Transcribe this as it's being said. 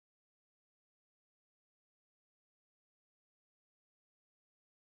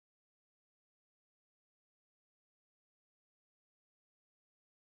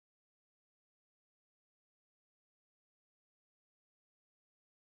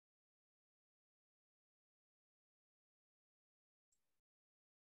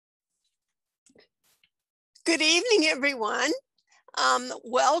Good evening, everyone.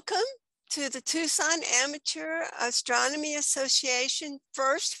 Welcome to the Tucson Amateur Astronomy Association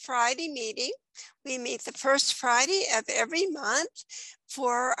First Friday meeting. We meet the first Friday of every month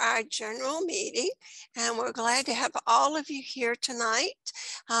for our general meeting, and we're glad to have all of you here tonight.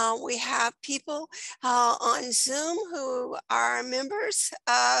 We have people on Zoom who are members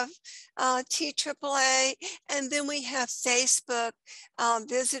of TAAA, and then we have Facebook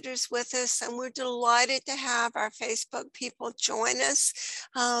visitors with us, and we're delighted to have our Facebook people join us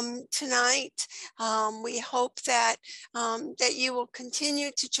tonight. We hope that that you will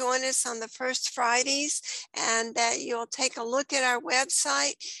continue to join us on the first Fridays, and that you'll take a look at our website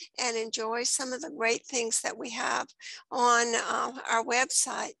and enjoy some of the great things that we have on our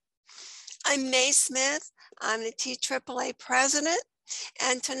website. I'm May Smith. I'm the TAAA president.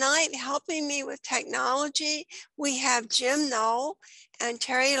 And tonight, helping me with technology, we have Jim Knoll and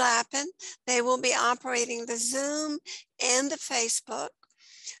Terry Lappin. They will be operating the Zoom and the Facebook.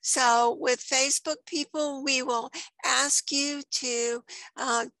 So with Facebook people, we will ask you to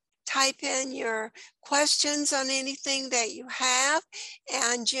type in your questions on anything that you have,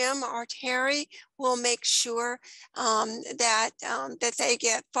 and Jim or Terry will make sure that they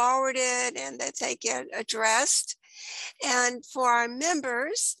get forwarded and that they get addressed. And for our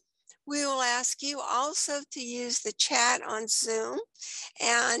members, we will ask you also to use the chat on Zoom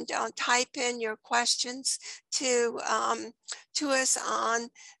and type in your questions to us on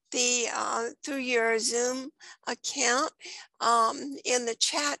the through your Zoom account in the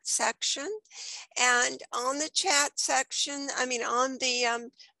chat section. And on the chat section, on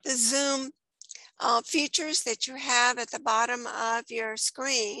the Zoom features that you have at the bottom of your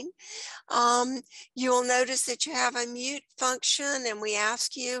screen, you'll notice that you have a mute function, and we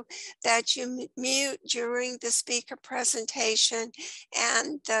ask you that you mute during the speaker presentation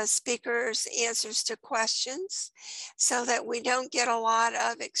and the speaker's answers to questions, so that we don't get a lot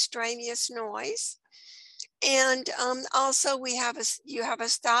of extraneous noise. And also you have a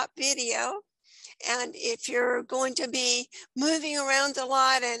stop video. And if you're going to be moving around a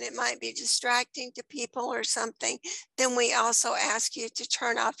lot and it might be distracting to people or something, then we also ask you to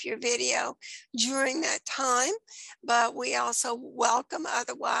turn off your video during that time. But we also welcome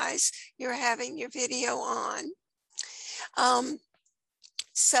otherwise you're having your video on.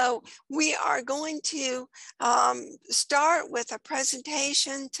 So we are going to start with a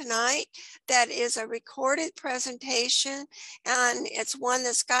presentation tonight that is a recorded presentation, and it's one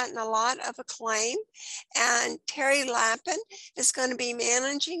that's gotten a lot of acclaim. And Terry Lappin is going to be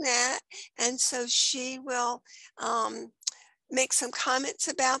managing that, and so she will make some comments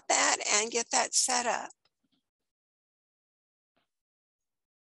about that and get that set up.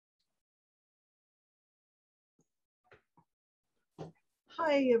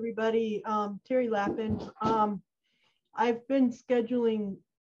 Hi, everybody. Terry Lappin. I've been scheduling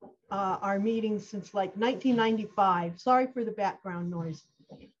our meetings since like 1995. Sorry for the background noise.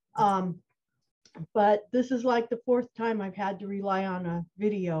 But this is like the fourth time I've had to rely on a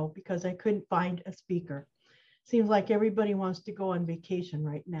video because I couldn't find a speaker. Seems like everybody wants to go on vacation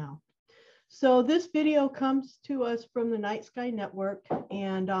right now. So this video comes to us from the Night Sky Network.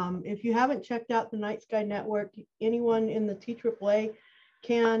 And if you haven't checked out the Night Sky Network, anyone in the TAAA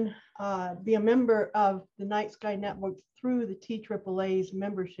can be a member of the Night Sky Network through the TAAA's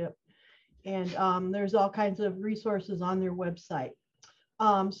membership. And there's all kinds of resources on their website.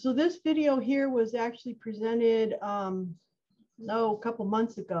 So this video here was actually presented a couple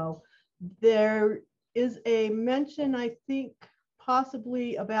months ago. There is a mention, I think,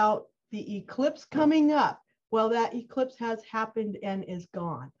 possibly about the eclipse coming up. Well, that eclipse has happened and is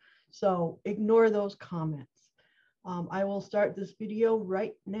gone. So ignore those comments. I will start this video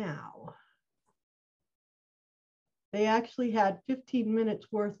right now. They actually had 15 minutes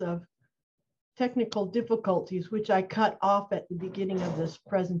worth of technical difficulties, which I cut off at the beginning of this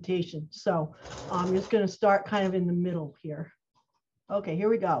presentation. So I'm just going to start kind of in the middle here. Okay, here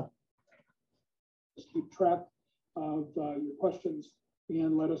we go. Just keep track of your questions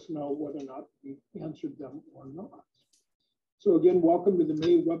and let us know whether or not we answered them or not. So again, welcome to the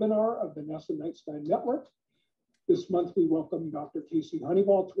May webinar of the NASA Night Sky Network. This month, we welcome Dr. Casey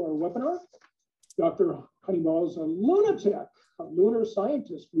Honeyball to our webinar. Dr. Honeyball is a lunatic, a lunar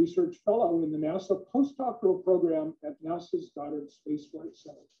scientist, research fellow in the NASA postdoctoral program at NASA's Goddard Space Flight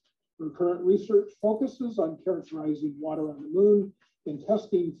Center. Her current research focuses on characterizing water on the moon and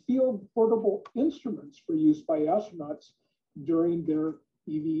testing field portable instruments for use by astronauts during their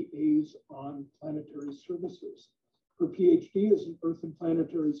EVAs on planetary services. Her PhD is in Earth and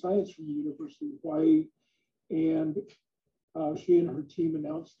Planetary Science from the University of Hawaii, and She and her team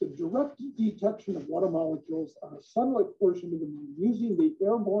announced the direct detection of water molecules on a sunlit portion of the moon using the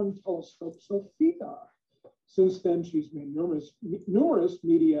airborne telescope SOFIA. Since then, she's made numerous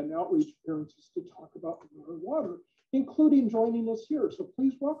media and outreach appearances to talk about lunar water, including joining us here. So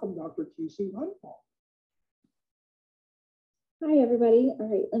please welcome Dr. Casey Hunfall. Hi, everybody. All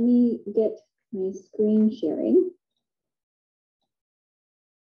right, let me get my screen sharing.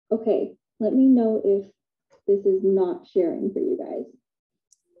 Okay, let me know if this is not sharing for you guys.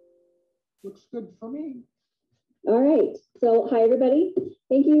 Looks good for me. All right, so hi, everybody.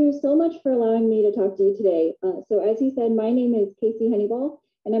 Thank you so much for allowing me to talk to you today. So as you said, my name is Casey Honeyball,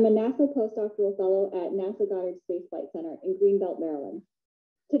 and I'm a NASA postdoctoral fellow at NASA Goddard Space Flight Center in Greenbelt, Maryland.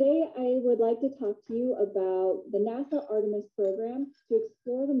 Today, I would like to talk to you about the NASA Artemis program to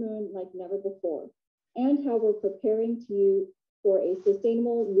explore the moon like never before, and how we're preparing for a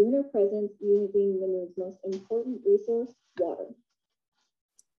sustainable lunar presence using the moon's most important resource, water.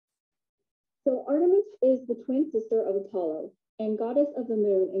 So Artemis is the twin sister of Apollo and goddess of the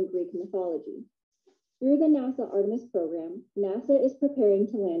moon in Greek mythology. Through the NASA Artemis program, NASA is preparing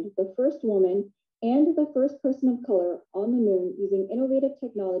to land the first woman and the first person of color on the moon using innovative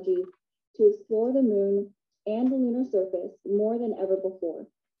technology to explore the moon and the lunar surface more than ever before.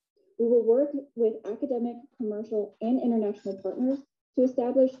 We will work with academic, commercial, and international partners to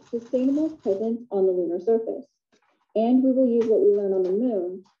establish sustainable presence on the lunar surface. And we will use what we learn on the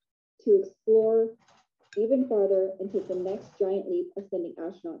moon to explore even farther and take the next giant leap of sending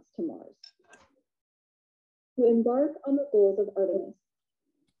astronauts to Mars. To embark on the goals of Artemis.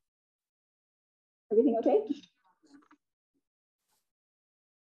 Everything okay?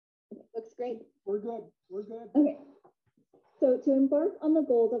 Looks great. We're good. We're good. Okay. So to embark on the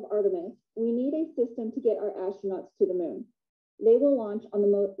goals of Artemis, we need a system to get our astronauts to the moon. They will launch on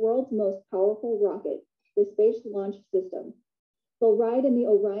the world's most powerful rocket, the Space Launch System. They'll ride in the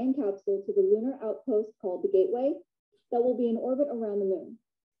Orion capsule to the lunar outpost called the Gateway that will be in orbit around the moon.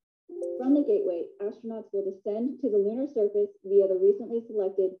 From the Gateway, astronauts will descend to the lunar surface via the recently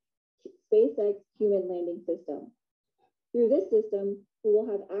selected SpaceX Human Landing System. Through this system, we will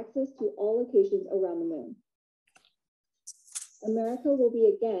have access to all locations around the moon. America will be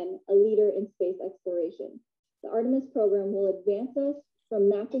again a leader in space exploration. The Artemis program will advance us from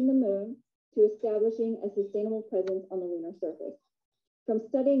mapping the moon to establishing a sustainable presence on the lunar surface. From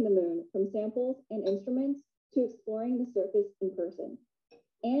studying the moon from samples and instruments to exploring the surface in person.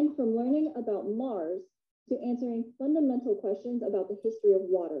 And from learning about Mars to answering fundamental questions about the history of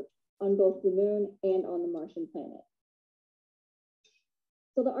water on both the moon and on the Martian planet.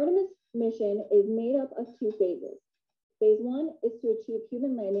 So the Artemis mission is made up of two phases. Phase 1 is to achieve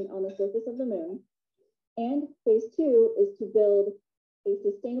human landing on the surface of the moon, and phase 2 is to build a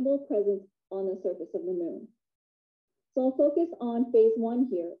sustainable presence on the surface of the moon. So I'll focus on phase 1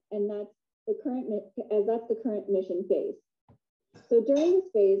 here, and that's the current mission phase. So during this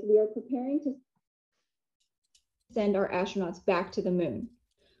phase, we are preparing to send our astronauts back to the moon.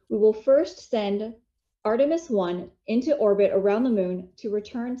 We will first send Artemis 1 into orbit around the moon to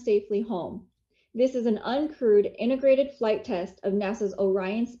return safely home. This is an uncrewed integrated flight test of NASA's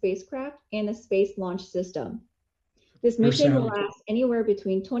Orion spacecraft and the Space Launch System. This mission will last anywhere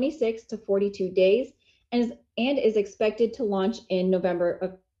between 26 to 42 days and is expected to launch in November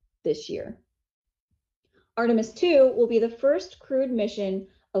of this year. Artemis 2 will be the first crewed mission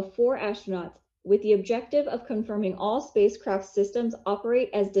of 4 astronauts with the objective of confirming all spacecraft systems operate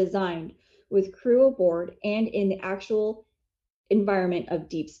as designed with crew aboard and in the actual environment of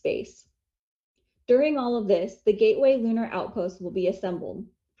deep space. During all of this, the Gateway lunar outpost will be assembled.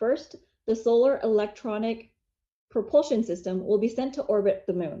 First, the Solar Electronic Propulsion System will be sent to orbit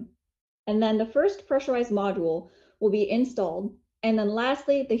the moon. And then the first pressurized module will be installed. And then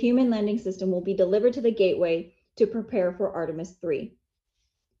lastly, the Human Landing System will be delivered to the Gateway to prepare for Artemis 3.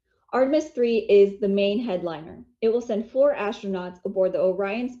 Artemis 3 is the main headliner. It will send 4 astronauts aboard the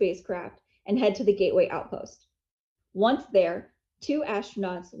Orion spacecraft and head to the Gateway outpost. Once there, 2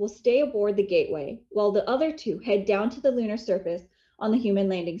 astronauts will stay aboard the Gateway, while the other 2 head down to the lunar surface on the Human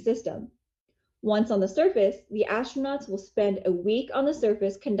Landing System. Once on the surface, the astronauts will spend a week on the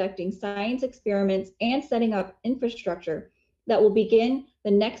surface conducting science experiments and setting up infrastructure that will begin the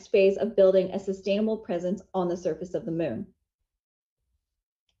next phase of building a sustainable presence on the surface of the moon.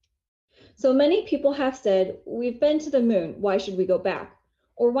 So many people have said, we've been to the moon, why should we go back?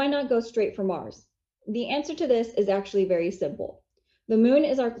 Or why not go straight for Mars? The answer to this is actually very simple. The moon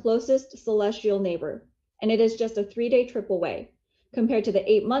is our closest celestial neighbor, and it is just a 3-day trip away, compared to the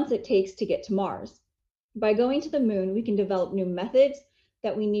 8 months it takes to get to Mars. By going to the moon, we can develop new methods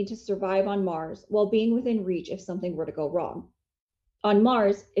that we need to survive on Mars while being within reach if something were to go wrong. On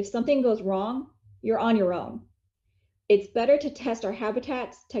Mars, if something goes wrong, you're on your own. It's better to test our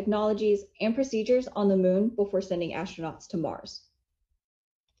habitats, technologies, and procedures on the moon before sending astronauts to Mars.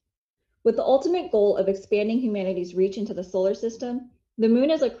 With the ultimate goal of expanding humanity's reach into the solar system, the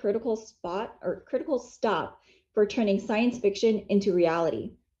moon is a critical stop for turning science fiction into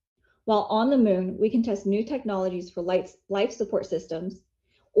reality. While on the moon, we can test new technologies for life support systems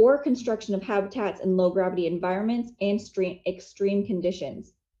or construction of habitats in low gravity environments and extreme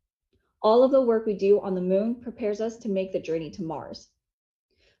conditions. All of the work we do on the moon prepares us to make the journey to Mars.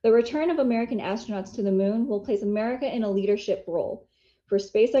 The return of American astronauts to the moon will place America in a leadership role for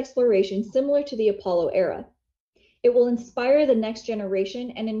space exploration similar to the Apollo era. It will inspire the next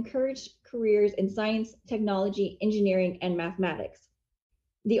generation and encourage careers in science, technology, engineering, and mathematics.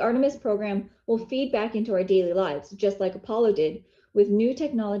 The Artemis program will feed back into our daily lives, just like Apollo did, with new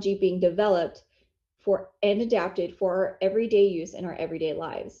technology being developed and adapted for our everyday use in our everyday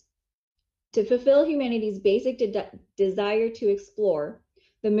lives. To fulfill humanity's basic desire to explore,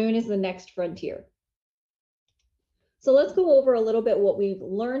 the moon is the next frontier. So let's go over a little bit what we've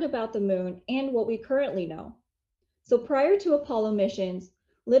learned about the moon and what we currently know. So prior to Apollo missions,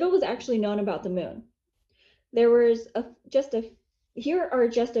 little was actually known about the moon. Here are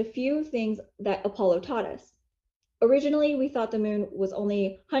just a few things that Apollo taught us. Originally, we thought the moon was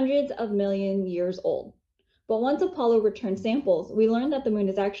only hundreds of million years old. But once Apollo returned samples, we learned that the moon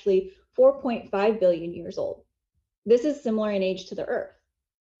is actually 4.5 billion years old. This is similar in age to the Earth.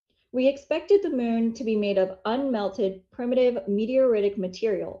 We expected the moon to be made of unmelted, primitive meteoritic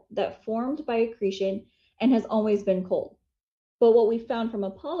material that formed by accretion and has always been cold. But what we found from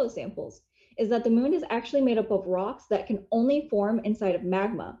Apollo samples is that the moon is actually made up of rocks that can only form inside of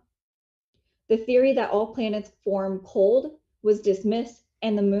magma. The theory that all planets form cold was dismissed,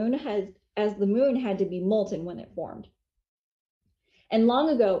 and the moon had to be molten when it formed. And long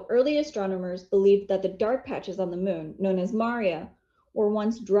ago, early astronomers believed that the dark patches on the moon, known as Maria, were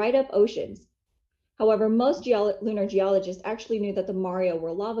once dried up oceans. However, most lunar geologists actually knew that the Maria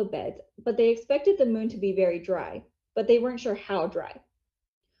were lava beds, but they expected the moon to be very dry, but they weren't sure how dry.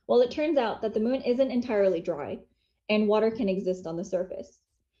 Well, it turns out that the moon isn't entirely dry, and water can exist on the surface.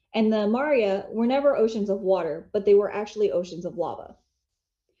 And the Maria were never oceans of water, but they were actually oceans of lava.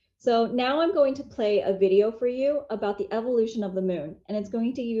 So now I'm going to play a video for you about the evolution of the moon, and it's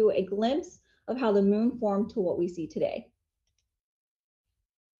going to give you a glimpse of how the moon formed to what we see today.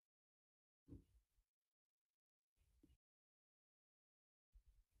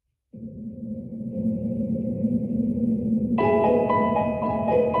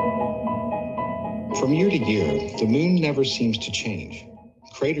 From year to year, the moon never seems to change.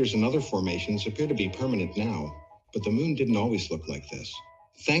 Craters and other formations appear to be permanent now, but the moon didn't always look like this.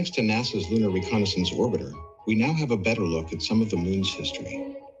 Thanks to NASA's Lunar Reconnaissance Orbiter, we now have a better look at some of the moon's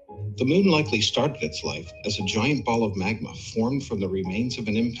history. The moon likely started its life as a giant ball of magma formed from the remains of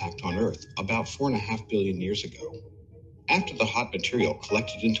an impact on Earth about 4.5 billion years ago. After the hot material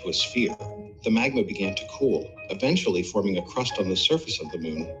collected into a sphere, the magma began to cool, eventually forming a crust on the surface of the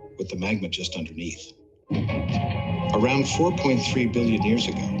moon with the magma just underneath. Around 4.3 billion years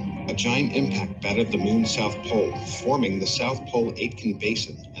ago, a giant impact battered the moon's south pole, forming the South Pole Aitken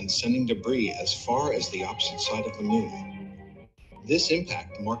Basin and sending debris as far as the opposite side of the moon. This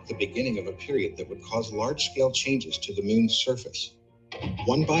impact marked the beginning of a period that would cause large-scale changes to the moon's surface.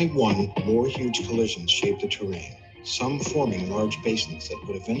 One by one, more huge collisions shaped the terrain, some forming large basins that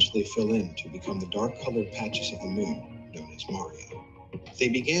would eventually fill in to become the dark-colored patches of the moon, known as Maria. They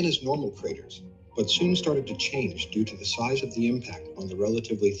began as normal craters, but soon started to change due to the size of the impact on the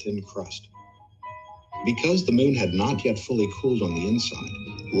relatively thin crust. Because the moon had not yet fully cooled on the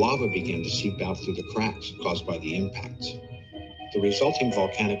inside, lava began to seep out through the cracks caused by the impacts. The resulting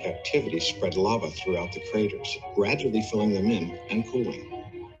volcanic activity spread lava throughout the craters, gradually filling them in and cooling.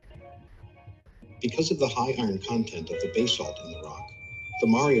 Because of the high iron content of the basalt in the rock, the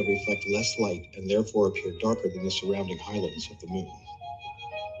Maria reflect less light and therefore appear darker than the surrounding highlands of the moon.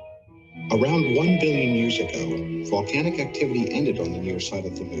 Around 1 billion years ago, volcanic activity ended on the near side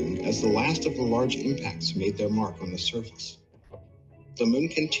of the moon as the last of the large impacts made their mark on the surface. The moon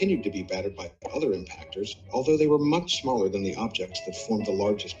continued to be battered by other impactors, although they were much smaller than the objects that formed the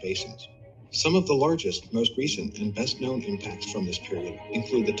largest basins. Some of the largest, most recent, and best-known impacts from this period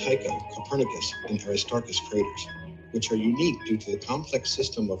include the Tycho, Copernicus, and Aristarchus craters, which are unique due to the complex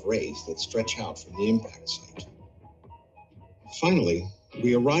system of rays that stretch out from the impact site. Finally,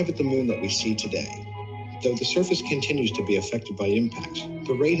 we arrive at the moon that we see today. Though the surface continues to be affected by impacts,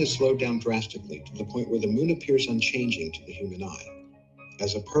 the rate has slowed down drastically to the point where the moon appears unchanging to the human eye.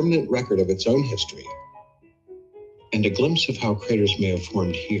 as a permanent record of its own history, and a glimpse of how craters may have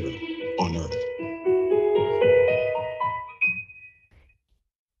formed here on Earth.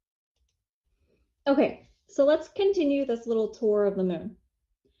 Okay, so let's continue this little tour of the moon.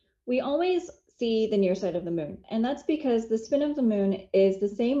 We always see the near side of the moon, and that's because the spin of the moon is the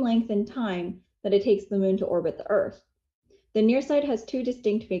same length and time that it takes the moon to orbit the Earth. The near side has two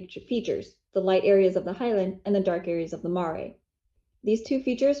distinct features, the light areas of the highland and the dark areas of the mare. These two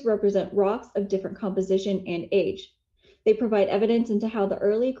features represent rocks of different composition and age. They provide evidence into how the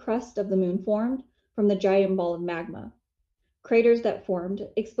early crust of the moon formed from the giant ball of magma. Craters that formed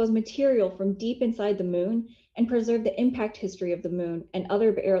expose material from deep inside the moon and preserve the impact history of the moon and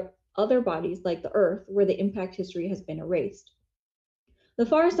other bodies like the Earth where the impact history has been erased. The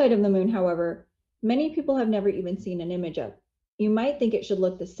far side of the moon, however, many people have never even seen an image of. You might think it should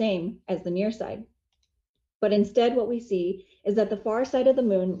look the same as the near side. But instead what we see is that the far side of the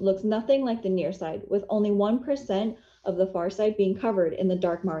moon looks nothing like the near side, with only 1% of the far side being covered in the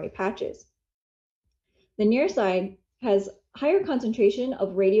dark mare patches. The near side has higher concentration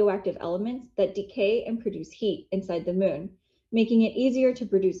of radioactive elements that decay and produce heat inside the moon, making it easier to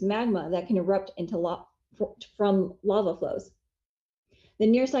produce magma that can erupt from lava flows. The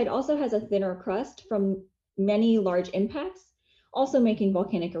near side also has a thinner crust from many large impacts, also making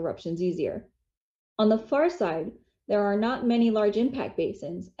volcanic eruptions easier. On the far side, there are not many large impact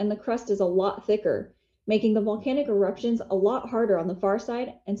basins, and the crust is a lot thicker, making the volcanic eruptions a lot harder on the far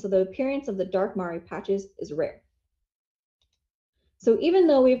side, and so the appearance of the dark mare patches is rare. So even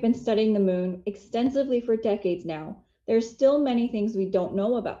though we've been studying the moon extensively for decades now, there's still many things we don't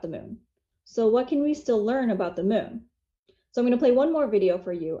know about the moon. So what can we still learn about the moon? So I'm going to play one more video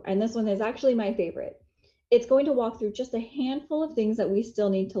for you, and this one is actually my favorite. It's going to walk through just a handful of things that we still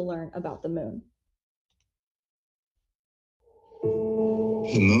need to learn about the moon.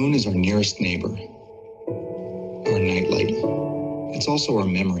 The moon is our nearest neighbor, our nightlight. It's also our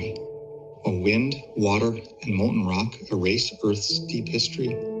memory. While wind, water, and molten rock erase Earth's deep history,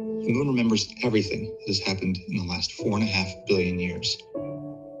 the moon remembers everything that has happened in the last 4.5 billion years.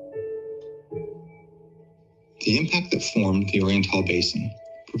 The impact that formed the Oriental Basin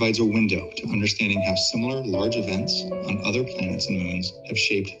provides a window to understanding how similar large events on other planets and moons have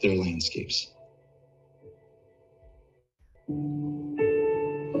shaped their landscapes.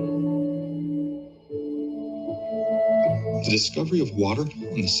 The discovery of water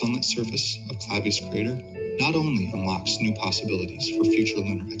on the sunlit surface of Clavius crater not only unlocks new possibilities for future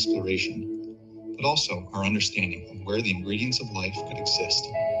lunar exploration, but also our understanding of where the ingredients of life could exist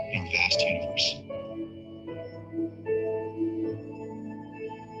in our vast universe.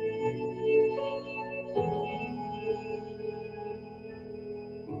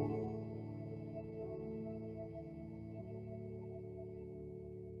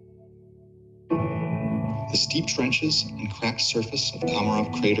 The steep trenches and cracked surface of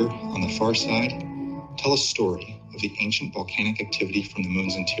Komarov crater on the far side tell a story of the ancient volcanic activity from the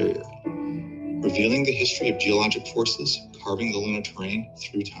moon's interior, revealing the history of geologic forces carving the lunar terrain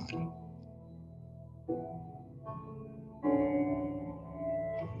through time.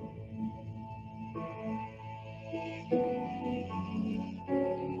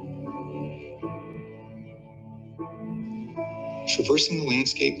 Traversing the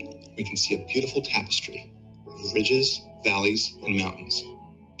landscape, we can see a beautiful tapestry of ridges, valleys, and mountains,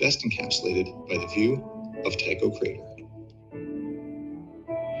 best encapsulated by the view of Tycho crater.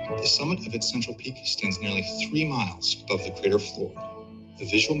 The summit of its central peak stands nearly 3 miles above the crater floor, a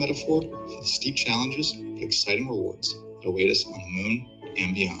visual metaphor for the steep challenges but exciting rewards that await us on the moon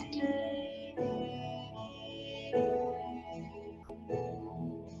and beyond.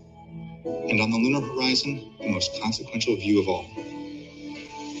 And on the lunar horizon, the most consequential view of all,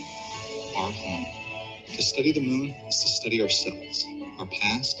 our home. To study the moon is to study ourselves, our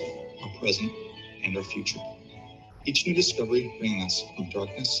past, our present, and our future. Each new discovery bringing us from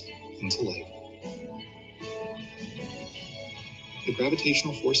darkness into light. The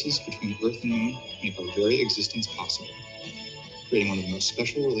gravitational forces between Earth and Moon make our very existence possible, creating one of the most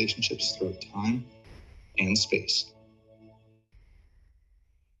special relationships throughout time and space.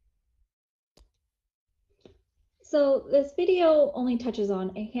 So this video only touches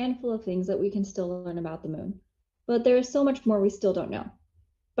on a handful of things that we can still learn about the moon, but there is so much more we still don't know.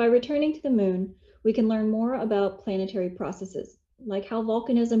 By returning to the moon, we can learn more about planetary processes, like how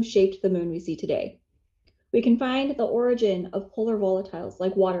volcanism shaped the moon we see today. We can find the origin of polar volatiles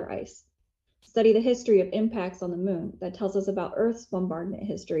like water ice, study the history of impacts on the moon that tells us about Earth's bombardment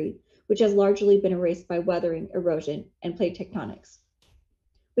history, which has largely been erased by weathering, erosion, and plate tectonics.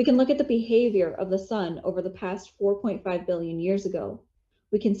 We can look at the behavior of the sun over the past 4.5 billion years ago,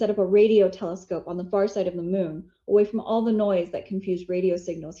 we can set up a radio telescope on the far side of the moon, away from all the noise that confuse radio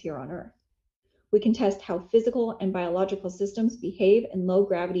signals here on Earth. We can test how physical and biological systems behave in low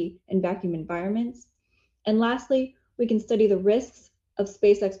gravity and vacuum environments. And lastly, we can study the risks of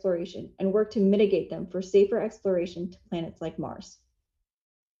space exploration and work to mitigate them for safer exploration to planets like Mars.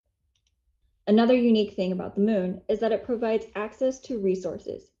 Another unique thing about the moon is that it provides access to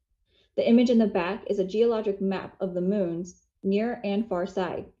resources. The image in the back is a geologic map of the moon's near and far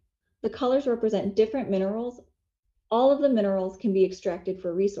side. The colors represent different minerals. All of the minerals can be extracted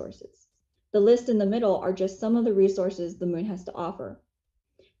for resources. The list in the middle are just some of the resources the moon has to offer.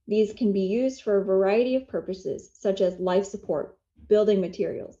 These can be used for a variety of purposes, such as life support, building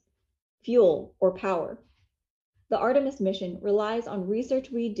materials, fuel, or power. The Artemis mission relies on research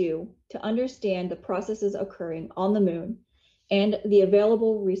we do to understand the processes occurring on the moon and the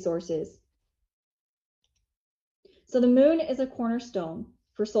available resources. So the moon is a cornerstone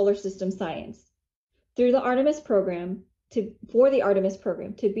for solar system science. For the Artemis program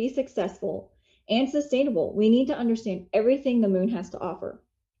to be successful and sustainable, we need to understand everything the moon has to offer.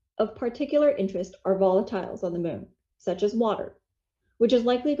 Of particular interest are volatiles on the moon, such as water, which is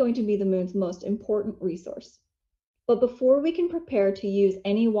likely going to be the moon's most important resource. But before we can prepare to use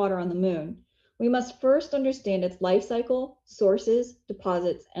any water on the moon, we must first understand its life cycle, sources,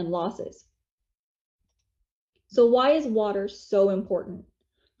 deposits, and losses. So why is water so important?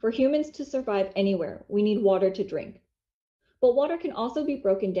 For humans to survive anywhere, we need water to drink. But water can also be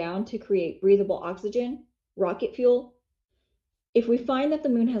broken down to create breathable oxygen, rocket fuel. If we find that the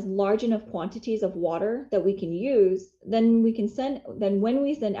moon has large enough quantities of water that we can use, then when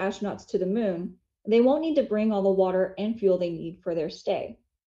we send astronauts to the moon, they won't need to bring all the water and fuel they need for their stay.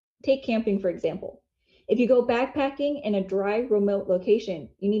 Take camping, for example. If you go backpacking in a dry, remote location,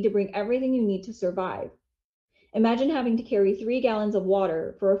 you need to bring everything you need to survive. Imagine having to carry 3 gallons of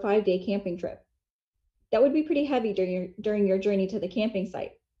water for a 5-day camping trip. That would be pretty heavy during your journey to the camping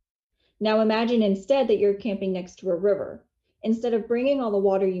site. Now imagine instead that you're camping next to a river. Instead of bringing all the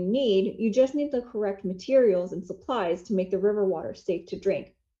water you need, you just need the correct materials and supplies to make the river water safe to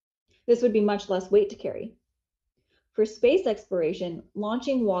drink. This would be much less weight to carry. For space exploration,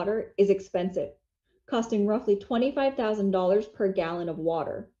 launching water is expensive, costing roughly $25,000 per gallon of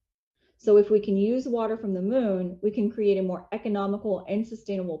water. So if we can use water from the moon, we can create a more economical and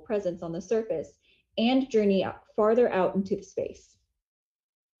sustainable presence on the surface and journey farther out into space.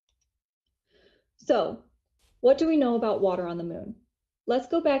 So, what do we know about water on the moon? Let's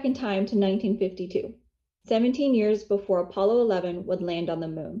go back in time to 1952, 17 years before Apollo 11 would land on the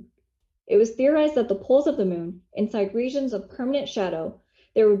moon. It was theorized that the poles of the moon, inside regions of permanent shadow,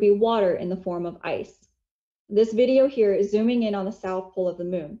 there would be water in the form of ice. This video here is zooming in on the south pole of the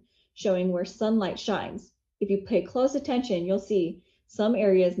moon, showing where sunlight shines. If you pay close attention, you'll see some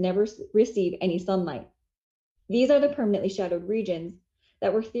areas never receive any sunlight. These are the permanently shadowed regions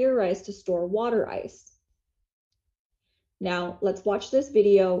that were theorized to store water ice. Now let's watch this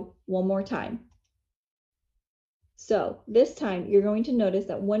video one more time. So this time you're going to notice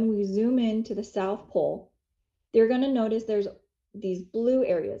that when we zoom in to the South Pole, you're going to notice there's these blue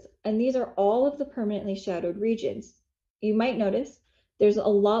areas, and these are all of the permanently shadowed regions. You might notice there's a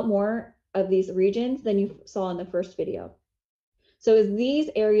lot more of these regions than you saw in the first video. So it's these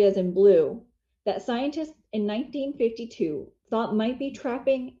areas in blue that scientists in 1952 thought might be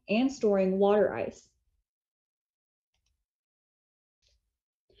trapping and storing water ice.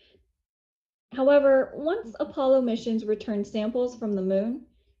 However, once Apollo missions returned samples from the moon,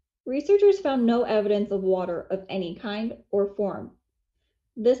 researchers found no evidence of water of any kind or form.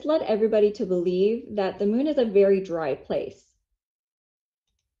 This led everybody to believe that the moon is a very dry place.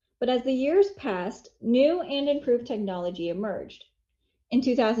 But as the years passed, new and improved technology emerged. In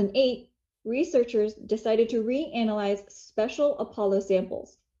 2008, researchers decided to reanalyze special Apollo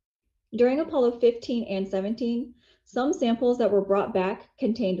samples. During Apollo 15 and 17, some samples that were brought back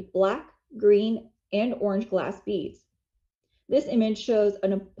contained black, green, and orange glass beads. This image shows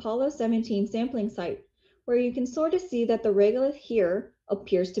an Apollo 17 sampling site where you can sort of see that the regolith here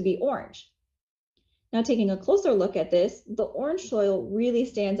appears to be orange. Now taking a closer look at this, the orange soil really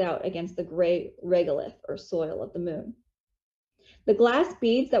stands out against the gray regolith or soil of the moon. The glass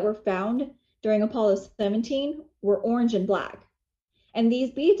beads that were found during Apollo 17 were orange and black. And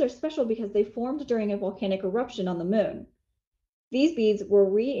these beads are special because they formed during a volcanic eruption on the moon. These beads were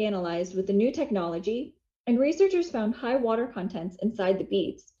reanalyzed with the new technology, and researchers found high water contents inside the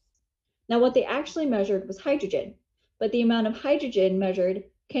beads. Now, what they actually measured was hydrogen, but the amount of hydrogen measured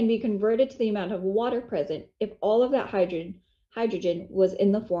can be converted to the amount of water present if all of that hydrogen was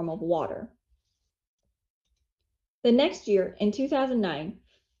in the form of water. The next year, in 2009,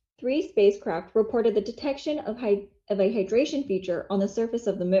 3 spacecraft reported the detection of a hydration feature on the surface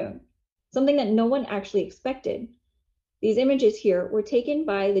of the moon, something that no one actually expected. These images here were taken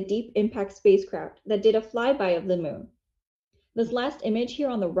by the Deep Impact spacecraft that did a flyby of the moon. This last image here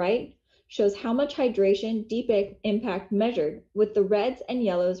on the right shows how much hydration Deep Impact measured, with the reds and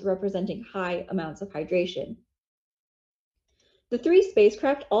yellows representing high amounts of hydration. The 3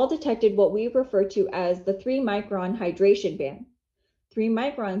 spacecraft all detected what we refer to as the 3-micron hydration band. 3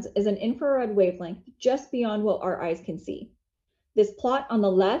 microns is an infrared wavelength just beyond what our eyes can see. This plot on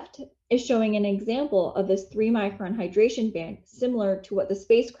the left is showing an example of this 3-micron hydration band, similar to what the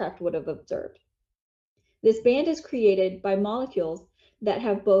spacecraft would have observed. This band is created by molecules that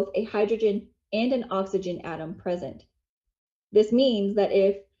have both a hydrogen and an oxygen atom present. This means that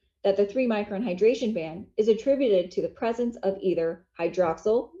the 3-micron hydration band is attributed to the presence of either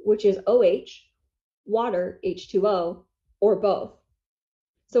hydroxyl, which is OH, water, H2O, or both.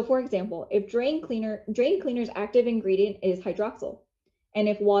 So for example, if drain cleaner's active ingredient is hydroxyl, and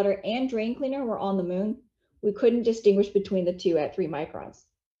if water and drain cleaner were on the moon, we couldn't distinguish between the two at 3 microns.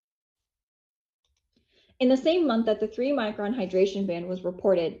 In the same month that the 3-micron hydration band was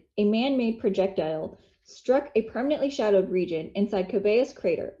reported, a man-made projectile struck a permanently shadowed region inside Cabeus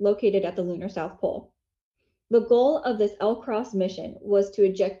crater located at the lunar South Pole. The goal of this L-Cross mission was to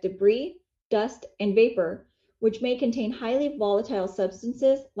eject debris, dust, and vapor, which may contain highly volatile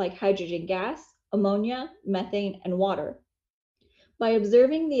substances like hydrogen gas, ammonia, methane, and water. By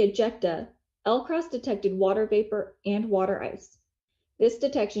observing the ejecta, L-Cross detected water vapor and water ice. This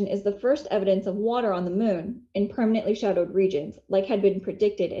detection is the first evidence of water on the moon in permanently shadowed regions, like had been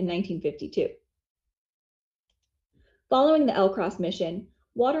predicted in 1952. Following the L-Cross mission,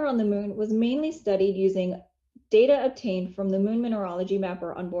 water on the moon was mainly studied using data obtained from the Moon Mineralogy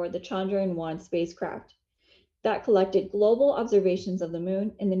Mapper on board the Chandrayaan-1 spacecraft that collected global observations of the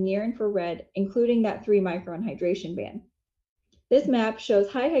moon in the near-infrared, including that 3-micron hydration band. This map shows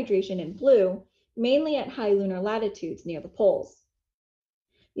high hydration in blue, mainly at high lunar latitudes near the poles.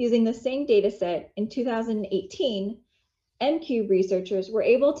 Using the same data set, in 2018, MCube researchers were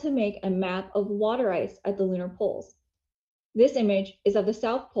able to make a map of water ice at the lunar poles. This image is of the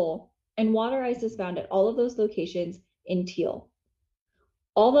South Pole, and water ice is found at all of those locations in teal.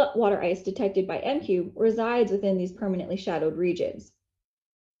 All the water ice detected by MCube resides within these permanently shadowed regions.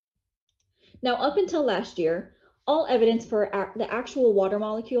 Now, up until last year, all evidence for the actual water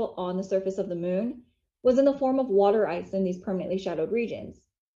molecule on the surface of the moon was in the form of water ice in these permanently shadowed regions.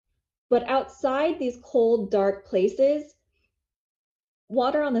 But outside these cold, dark places,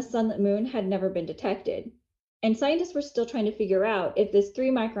 water on the sunlit moon had never been detected. And scientists were still trying to figure out if this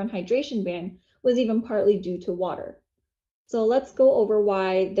 3-micron hydration band was even partly due to water. So let's go over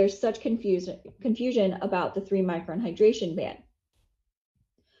why there's such confusion about the 3-micron hydration band.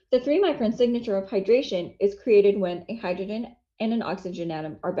 The 3-micron signature of hydration is created when a hydrogen and an oxygen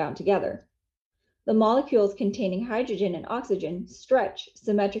atom are bound together. The molecules containing hydrogen and oxygen stretch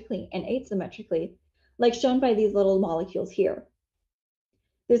symmetrically and asymmetrically, like shown by these little molecules here.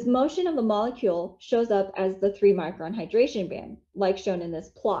 This motion of the molecule shows up as the 3-micron hydration band, like shown in this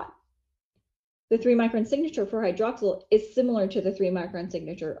plot. The 3-micron signature for hydroxyl is similar to the 3-micron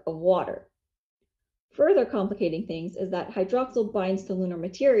signature of water. Further complicating things is that hydroxyl binds to lunar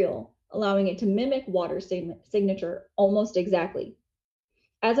material, allowing it to mimic water's signature almost exactly.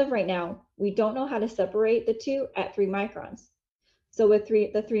 As of right now, we don't know how to separate the two at 3 microns. So with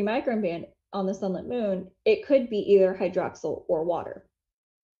the 3-micron band on the sunlit moon, it could be either hydroxyl or water.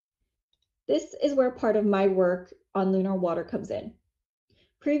 This is where part of my work on lunar water comes in.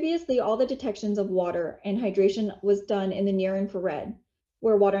 Previously, all the detections of water and hydration was done in the near infrared,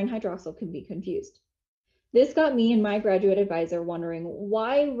 where water and hydroxyl can be confused. This got me and my graduate advisor wondering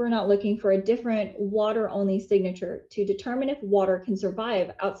why we're not looking for a different water-only signature to determine if water can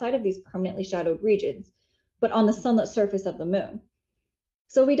survive outside of these permanently shadowed regions, but on the sunlit surface of the moon.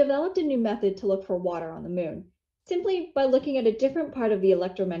 So we developed a new method to look for water on the moon, simply by looking at a different part of the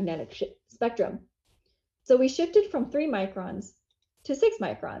electromagnetic spectrum. So we shifted from 3 microns to 6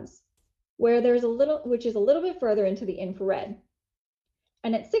 microns, which is a little bit further into the infrared.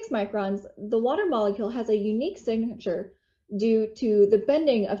 And at 6 microns, the water molecule has a unique signature due to the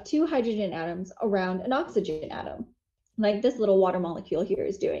bending of 2 hydrogen atoms around an oxygen atom, like this little water molecule here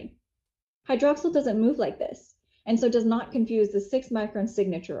is doing. Hydroxyl doesn't move like this, and so does not confuse the 6 micron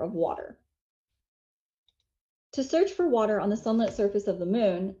signature of water. To search for water on the sunlit surface of the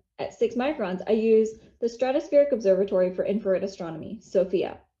moon, at 6 microns, I use the Stratospheric Observatory for Infrared Astronomy,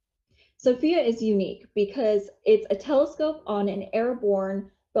 SOFIA. SOFIA is unique because it's a telescope on an airborne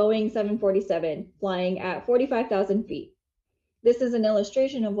Boeing 747 flying at 45,000 feet. This is an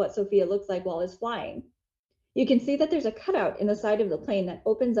illustration of what Sophia looks like while it's flying. You can see that there's a cutout in the side of the plane that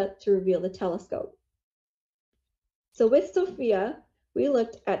opens up to reveal the telescope. So with Sophia, we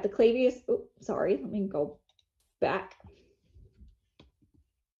looked at the Clavius, let me go back.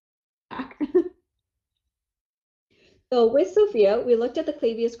 So with Sophia, we looked at the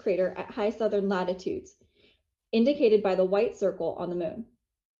Clavius crater at high southern latitudes, indicated by the white circle on the moon.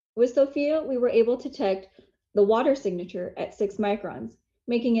 With Sophia, we were able to detect the water signature at 6 microns,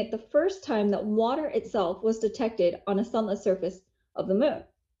 making it the first time that water itself was detected on a sunless surface of the moon.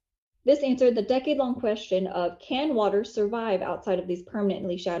 This answered the decade-long question of, can water survive outside of these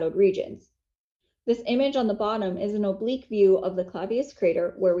permanently shadowed regions? This image on the bottom is an oblique view of the Clavius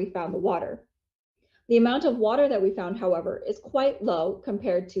crater where we found the water. The amount of water that we found, however, is quite low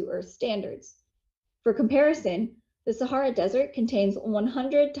compared to Earth's standards. For comparison, the Sahara Desert contains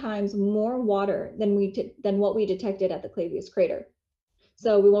 100 times more water than what we detected at the Clavius crater.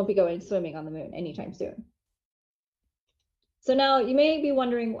 So we won't be going swimming on the moon anytime soon. So now you may be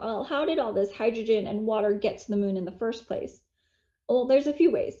wondering, well, how did all this hydrogen and water get to the moon in the first place? Well, there's a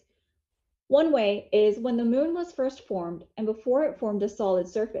few ways. One way is when the moon was first formed and before it formed a solid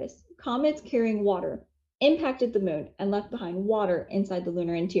surface, comets carrying water impacted the moon and left behind water inside the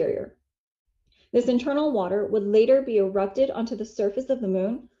lunar interior. This internal water would later be erupted onto the surface of the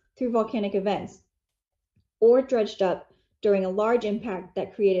moon through volcanic events or dredged up during a large impact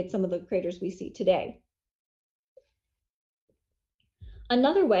that created some of the craters we see today.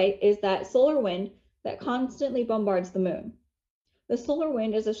 Another way is that solar wind that constantly bombards the moon. The solar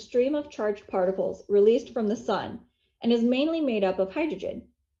wind is a stream of charged particles released from the sun and is mainly made up of hydrogen.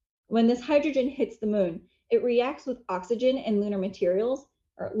 When this hydrogen hits the moon, it reacts with oxygen and lunar materials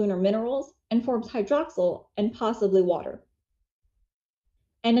or lunar minerals and forms hydroxyl and possibly water.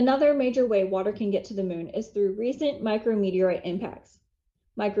 And another major way water can get to the moon is through recent micrometeorite impacts.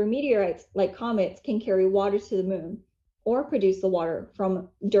 Micrometeorites, like comets, can carry water to the moon or produce the water from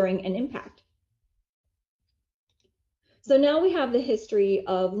during an impact. So now we have the history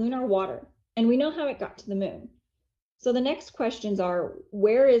of lunar water, and we know how it got to the moon. So the next questions are,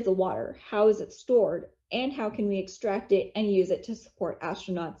 where is the water? How is it stored? And how can we extract it and use it to support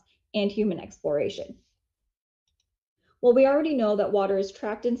astronauts and human exploration? Well, we already know that water is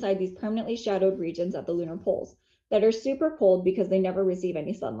trapped inside these permanently shadowed regions at the lunar poles that are super cold because they never receive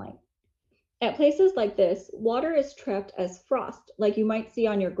any sunlight. At places like this, water is trapped as frost, like you might see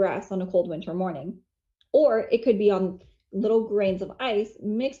on your grass on a cold winter morning, or it could be on little grains of ice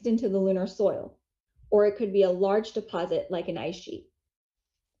mixed into the lunar soil, or it could be a large deposit like an ice sheet.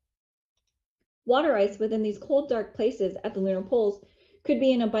 Water ice within these cold, dark places at the lunar poles could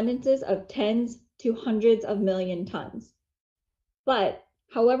be in abundances of tens to hundreds of million tons. But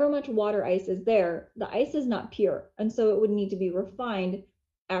however much water ice is there, the ice is not pure, and so it would need to be refined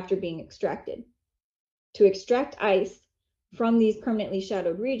after being extracted. To extract ice from these permanently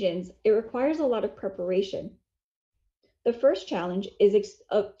shadowed regions, it requires a lot of preparation. The first challenge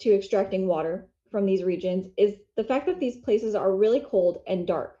to extracting water from these regions is the fact that these places are really cold and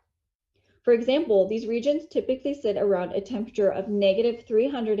dark. For example, these regions typically sit around a temperature of negative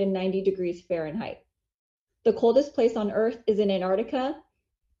 390 degrees Fahrenheit. The coldest place on Earth is in Antarctica,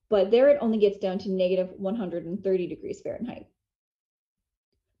 but there it only gets down to negative 130 degrees Fahrenheit.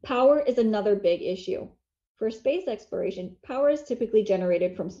 Power is another big issue. For space exploration, power is typically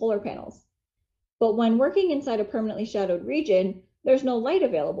generated from solar panels. But when working inside a permanently shadowed region, there's no light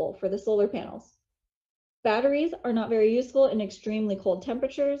available for the solar panels. Batteries are not very useful in extremely cold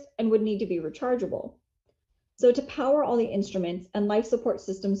temperatures and would need to be rechargeable. So to power all the instruments and life support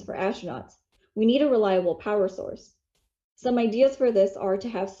systems for astronauts, we need a reliable power source. Some ideas for this are to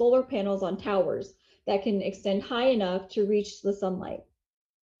have solar panels on towers that can extend high enough to reach the sunlight.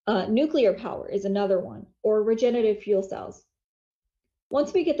 Nuclear power is another one, or regenerative fuel cells.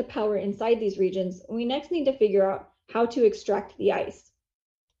 Once we get the power inside these regions, we next need to figure out how to extract the ice.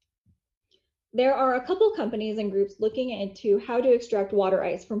 There are a couple companies and groups looking into how to extract water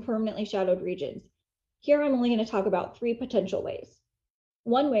ice from permanently shadowed regions. Here I'm only going to talk about 3 potential ways.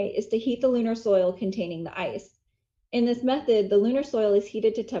 One way is to heat the lunar soil containing the ice. In this method, the lunar soil is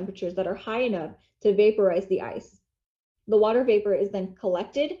heated to temperatures that are high enough to vaporize the ice. The water vapor is then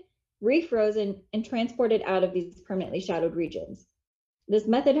collected, refrozen, and transported out of these permanently shadowed regions. This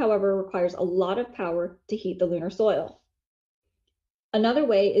method, however, requires a lot of power to heat the lunar soil. Another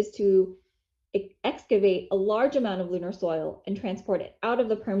way is to excavate a large amount of lunar soil and transport it out of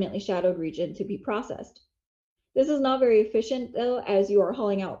the permanently shadowed region to be processed. This is not very efficient, though, as you are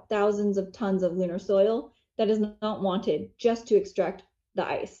hauling out thousands of tons of lunar soil that is not wanted just to extract the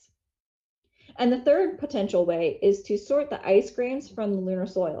ice. And the third potential way is to sort the ice grains from the lunar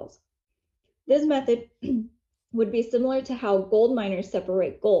soils. This method would be similar to how gold miners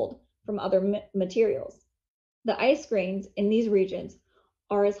separate gold from other materials. The ice grains in these regions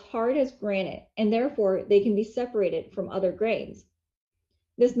are as hard as granite, and therefore they can be separated from other grains.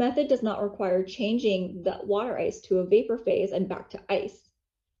 This method does not require changing the water ice to a vapor phase and back to ice,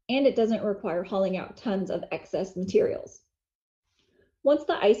 and it doesn't require hauling out tons of excess materials. Once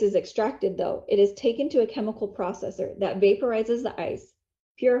the ice is extracted, though, it is taken to a chemical processor that vaporizes the ice,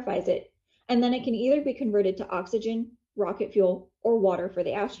 purifies it, and then it can either be converted to oxygen, rocket fuel, or water for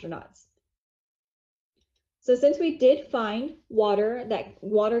the astronauts. So since we did find that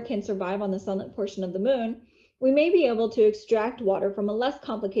water can survive on the sunlit portion of the moon, we may be able to extract water from a less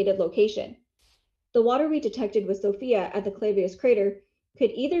complicated location. The water we detected with Sophia at the Clavius crater could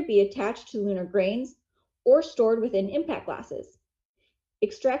either be attached to lunar grains or stored within impact glasses.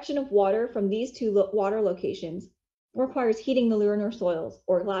 Extraction of water from these two water locations requires heating the lunar soils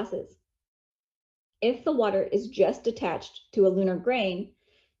or glasses. If the water is just attached to a lunar grain,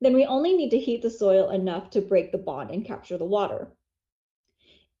 then we only need to heat the soil enough to break the bond and capture the water.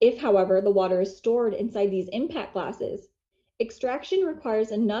 If, however, the water is stored inside these impact glasses, extraction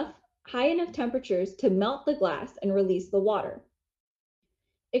requires high enough temperatures to melt the glass and release the water.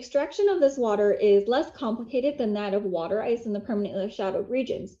 Extraction of this water is less complicated than that of water ice in the permanently shadowed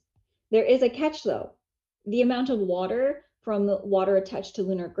regions. There is a catch, though. The amount of water from the water attached to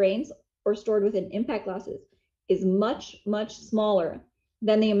lunar grains or stored within impact glasses is much, much smaller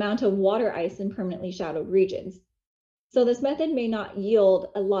than the amount of water ice in permanently shadowed regions. So this method may not yield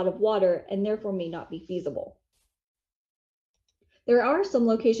a lot of water and therefore may not be feasible. There are some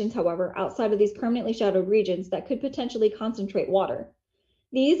locations, however, outside of these permanently shadowed regions that could potentially concentrate water.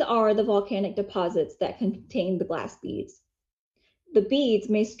 These are the volcanic deposits that contain the glass beads. The beads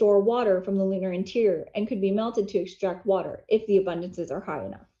may store water from the lunar interior and could be melted to extract water if the abundances are high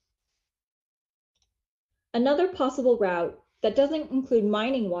enough. Another possible route that doesn't include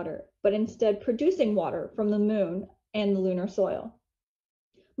mining water, but instead producing water from the moon and the lunar soil.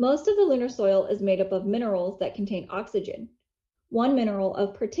 Most of the lunar soil is made up of minerals that contain oxygen. One mineral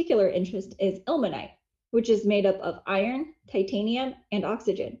of particular interest is ilmenite, which is made up of iron, titanium, and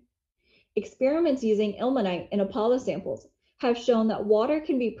oxygen. Experiments using ilmenite in Apollo samples have shown that water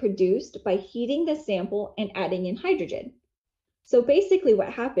can be produced by heating the sample and adding in hydrogen. So basically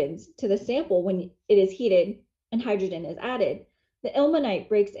what happens to the sample when it is heated and hydrogen is added, the ilmenite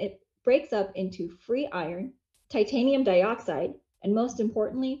breaks up into free iron, titanium dioxide, and most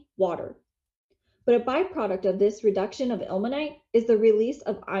importantly, water. But a byproduct of this reduction of ilmenite is the release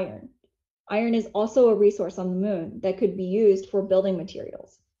of iron. Iron is also a resource on the moon that could be used for building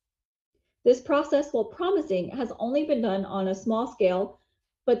materials. This process, while promising, has only been done on a small scale,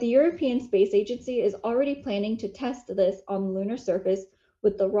 but the European Space Agency is already planning to test this on the lunar surface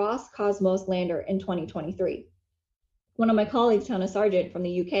with the Roscosmos lander in 2023. One of my colleagues, Hannah Sargent from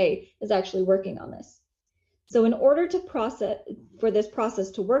the UK, is actually working on this. So in order for this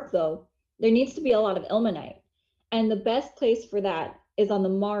process to work, though, there needs to be a lot of ilmenite, and the best place for that is on the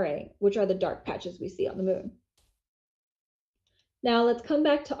mare, which are the dark patches we see on the moon. Now let's come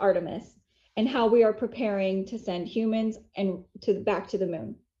back to Artemis and how we are preparing to send humans back to the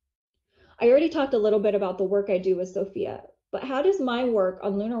moon. I already talked a little bit about the work I do with Sophia, but how does my work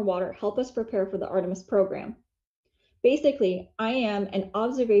on lunar water help us prepare for the Artemis program? Basically, I am an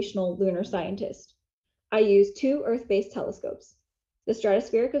observational lunar scientist. I use two Earth-based telescopes, the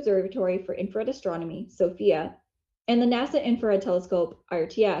Stratospheric Observatory for Infrared Astronomy, SOFIA, and the NASA Infrared Telescope,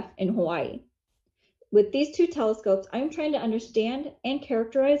 IRTF, in Hawaii. With these two telescopes, I'm trying to understand and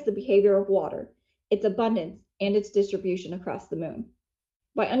characterize the behavior of water, its abundance, and its distribution across the moon.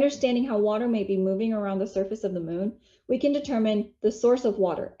 By understanding how water may be moving around the surface of the moon, we can determine the source of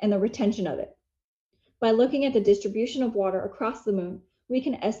water and the retention of it. By looking at the distribution of water across the moon, we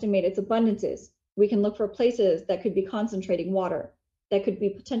can estimate its abundances. We can look for places that could be concentrating water, that could be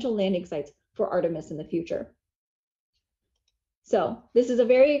potential landing sites for Artemis in the future. So this is a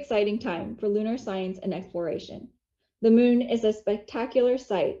very exciting time for lunar science and exploration. The moon is a spectacular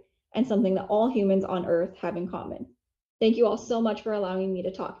sight and something that all humans on Earth have in common. Thank you all so much for allowing me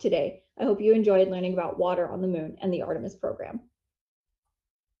to talk today. I hope you enjoyed learning about water on the moon and the Artemis program.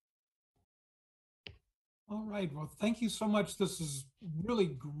 All right, well, thank you so much. This is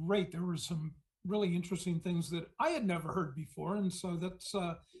really great. There were some really interesting things that I had never heard before, and so that's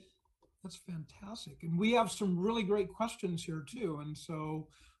fantastic. And we have some really great questions here too, and so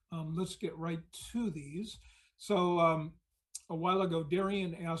let's get right to these. So a while ago,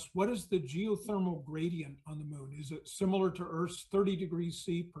 Darian asked, what is the geothermal gradient on the moon? Is it similar to Earth's 30 degrees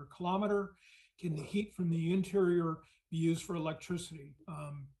C per kilometer? Can the heat from the interior be used for electricity?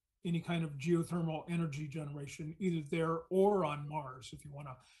 Any kind of geothermal energy generation, either there or on Mars, if you want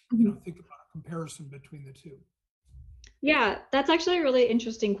to, think about a comparison between the two. Yeah, that's actually a really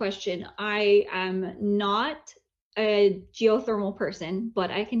interesting question. I am not a geothermal person, but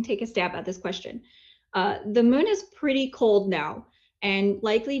I can take a stab at this question. The moon is pretty cold now and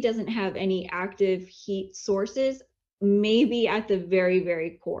likely doesn't have any active heat sources, maybe at the very,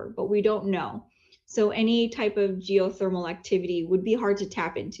 very core, but we don't know. So any type of geothermal activity would be hard to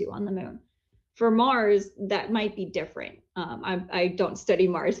tap into on the moon. For Mars, that might be different. I don't study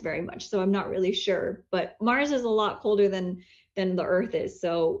Mars very much, so I'm not really sure. But Mars is a lot colder than the Earth is.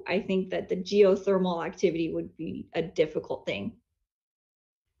 So I think that the geothermal activity would be a difficult thing.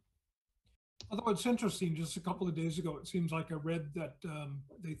 Although it's interesting, just a couple of days ago, it seems like I read that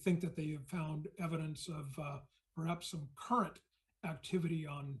they think that they have found evidence of perhaps some current activity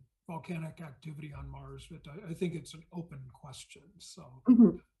on volcanic activity on Mars, but I think it's an open question. So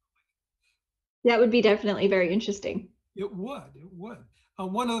that would be definitely very interesting. It would.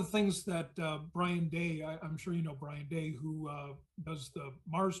 One of the things that Brian Day, I'm sure you know Brian Day, who does the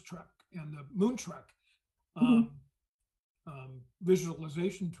Mars Trek and the Moon Trek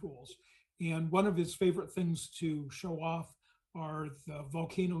visualization tools. And one of his favorite things to show off are the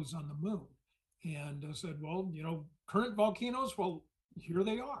volcanoes on the moon. And I said, well, current volcanoes, well, here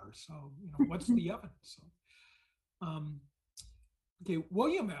they are. So, what's the evidence? So, okay,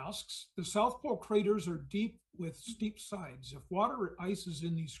 William asks, the South Pole craters are deep with steep sides. If water or ice is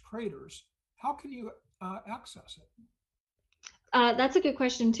in these craters, how can you access it? That's a good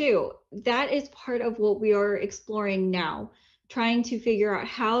question too. That is part of what we are exploring now, trying to figure out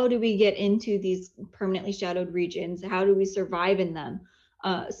how do we get into these permanently shadowed regions? How do we survive in them?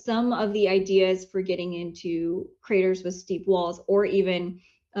 Some of the ideas for getting into craters with steep walls, or even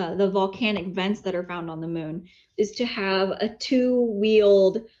the volcanic vents that are found on the moon, is to have a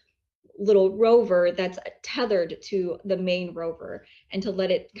two-wheeled little rover that's tethered to the main rover, and to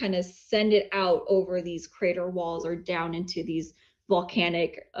let it kind of send it out over these crater walls or down into these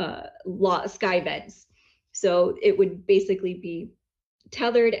volcanic sky vents. So it would basically be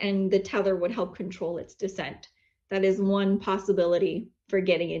tethered, and the tether would help control its descent. That is one possibility for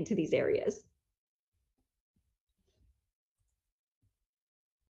getting into these areas.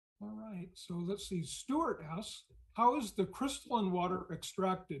 All right, so let's see. Stuart asks, how is the crystalline water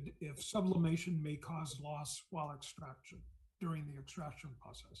extracted if sublimation may cause loss while extraction, during the extraction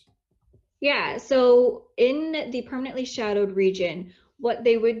process? Yeah, so in the permanently shadowed region, what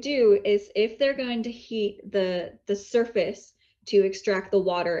they would do is, if they're going to heat the surface to extract the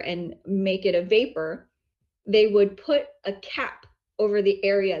water and make it a vapor, they would put a cap over the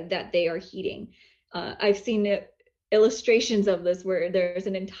area that they are heating. I've seen illustrations of this where there's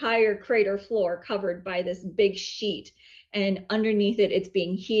an entire crater floor covered by this big sheet, and underneath it, it's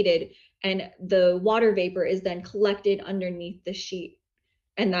being heated, and the water vapor is then collected underneath the sheet.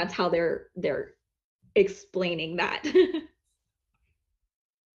 And that's how they're explaining that.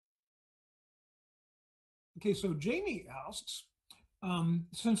 Okay, so Jamie asks,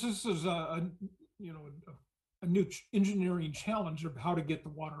 since this is a new engineering challenge of how to get the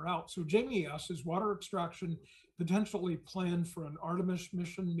water out. So Jamie asks, is water extraction potentially planned for an Artemis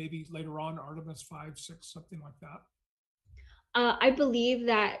mission, maybe later on, Artemis 5, 6, something like that? I believe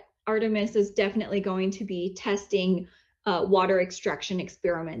that Artemis is definitely going to be testing water extraction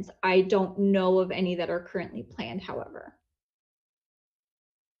experiments. I don't know of any that are currently planned, however.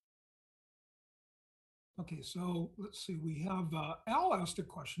 Okay, so let's see, we have Al asked a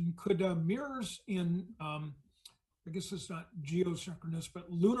question. Could mirrors in, I guess it's not geosynchronous, but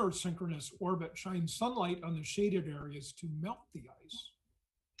lunar synchronous orbit shine sunlight on the shaded areas to melt the ice?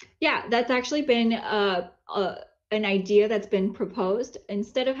 Yeah, that's actually been an idea that's been proposed.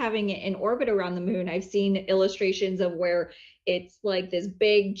 Instead of having it in orbit around the moon, I've seen illustrations of where it's like this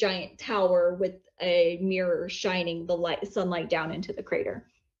big giant tower with a mirror shining the sunlight down into the crater.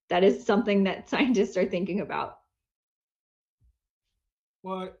 That is something that scientists are thinking about.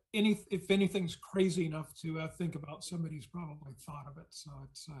 Well, if anything's crazy enough to think about, somebody's probably thought of it. So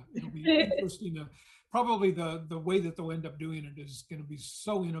it'll be interesting to, probably the way that they'll end up doing it is going to be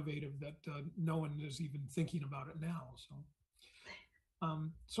so innovative that no one is even thinking about it now.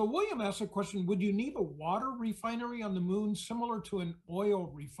 So William asked a question, would you need a water refinery on the moon similar to an oil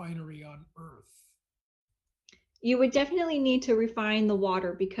refinery on Earth? You would definitely need to refine the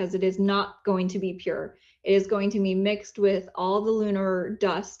water because it is not going to be pure. It is going to be mixed with all the lunar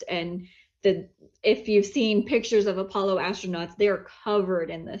dust and the if you've seen pictures of Apollo astronauts, they're covered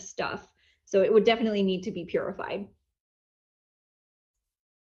in this stuff. So it would definitely need to be purified.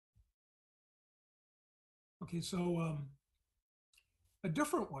 Okay, so a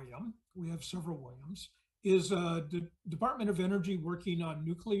different William, we have several Williams, is the Department of Energy working on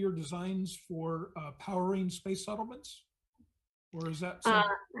nuclear designs for powering space settlements? Or is that something,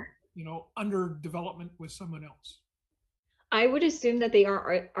 under development with someone else? I would assume that they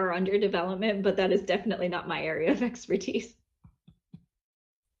are under development, but that is definitely not my area of expertise.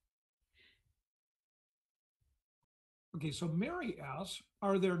 Okay, so Mary asks,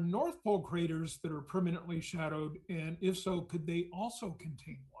 are there North Pole craters that are permanently shadowed? And if so, could they also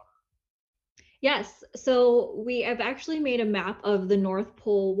contain water? Yes, so we have actually made a map of the North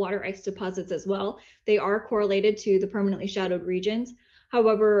Pole water ice deposits as well. They are correlated to the permanently shadowed regions.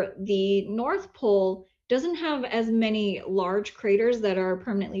 However, the North Pole doesn't have as many large craters that are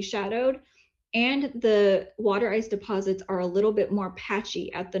permanently shadowed, and the water ice deposits are a little bit more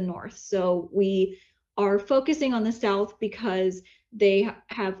patchy at the north. So we are focusing on the south because they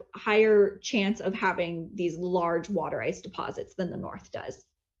have higher chance of having these large water ice deposits than the north does.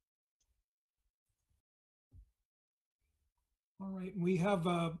 All right, we have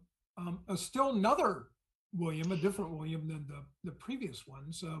still another William, a different William than the previous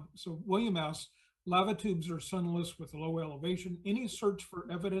one. So William asks, lava tubes are sunless with low elevation. Any search for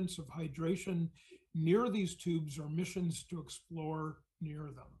evidence of hydration near these tubes or missions to explore near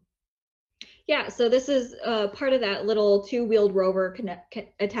them? Yeah, so this is part of that little two-wheeled rover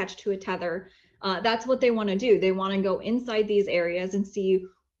attached to a tether. That's what they want to do. They want to go inside these areas and see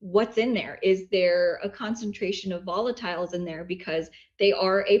what's in there. Is there a concentration of volatiles in there? Because they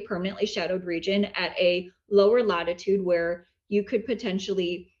are a permanently shadowed region at a lower latitude where you could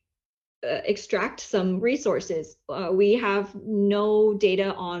potentially extract some resources. We have no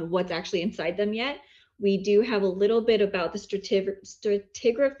data on what's actually inside them yet. We do have a little bit about the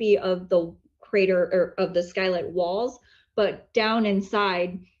stratigraphy of the crater or of the skylight walls, but down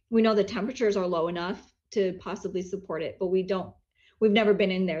inside, we know the temperatures are low enough to possibly support it, but we've never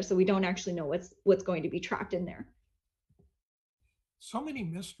been in there, so we don't actually know what's going to be trapped in there. So many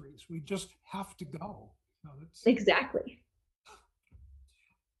mysteries. We just have to go. Exactly.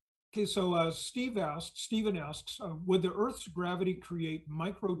 Okay, so Stephen asks, would the Earth's gravity create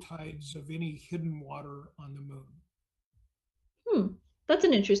microtides of any hidden water on the moon? That's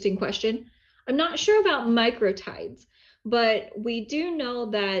an interesting question. I'm not sure about microtides, but we do know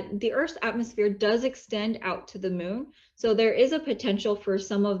that the Earth's atmosphere does extend out to the moon. So there is a potential for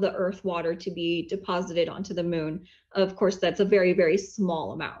some of the Earth water to be deposited onto the moon. Of course, that's a very, very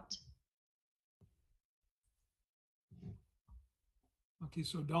small amount. Okay,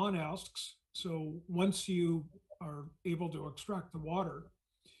 so Don asks, so once you are able to extract the water,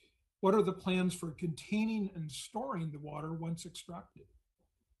 what are the plans for containing and storing the water once extracted?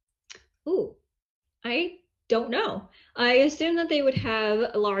 Ooh, I don't know. I assume that they would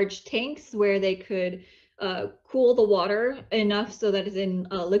have large tanks where they could cool the water enough so that it's in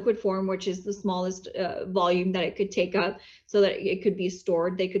liquid form, which is the smallest volume that it could take up, so that it could be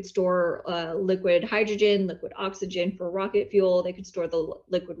stored. They could store liquid hydrogen, liquid oxygen for rocket fuel. They could store the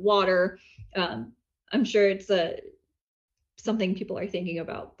liquid water. I'm sure it's something people are thinking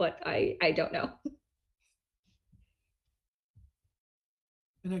about, but I don't know.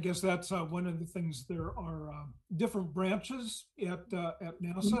 And I guess that's one of the things. There are different branches at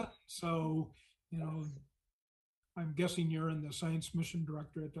NASA. So, I'm guessing you're in the Science Mission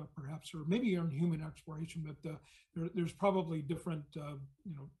Directorate, perhaps, or maybe you're in Human Exploration, but there's probably different,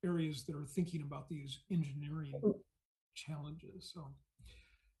 areas that are thinking about these engineering challenges.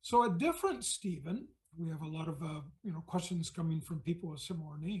 So a different Stephen, we have a lot of, questions coming from people with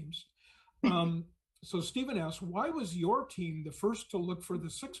similar names. So Stephen asks, why was your team the first to look for the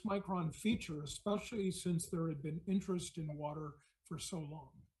 6-micron feature, especially since there had been interest in water for so long?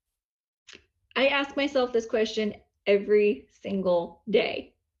 I ask myself this question every single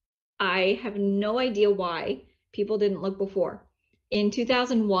day. I have no idea why people didn't look before. In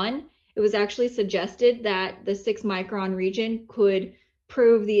 2001, it was actually suggested that the 6-micron region could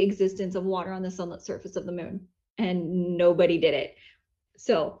prove the existence of water on the sunlit surface of the moon, and nobody did it.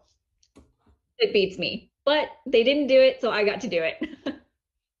 So it beats me, but they didn't do it, so I got to do it.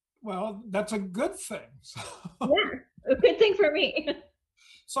 Well, that's a good thing. Yeah, a good thing for me.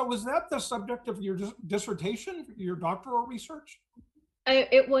 So was that the subject of your dissertation, your doctoral research?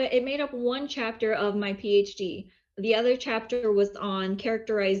 It made up one chapter of my PhD. The other chapter was on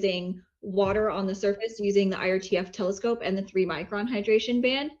characterizing water on the surface using the IRTF telescope and the 3-micron hydration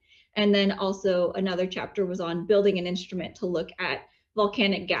band. And then also another chapter was on building an instrument to look at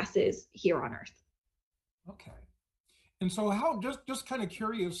volcanic gases here on Earth. Okay. And so how, just kind of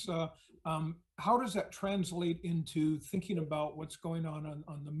curious, how does that translate into thinking about what's going on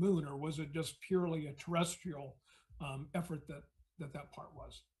the moon, or was it just purely a terrestrial effort that part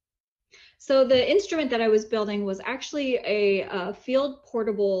was? So the instrument that I was building was actually a field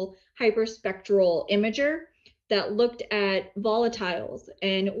portable hyperspectral imager that looked at volatiles.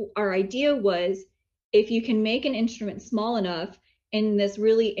 And our idea was, if you can make an instrument small enough in this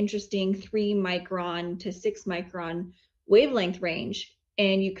really interesting 3 micron to 6 micron wavelength range,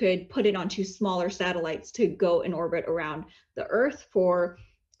 and you could put it onto smaller satellites to go in orbit around the Earth for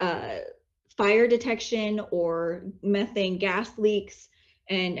fire detection or methane gas leaks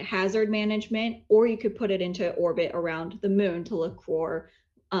and hazard management, or you could put it into orbit around the moon to look for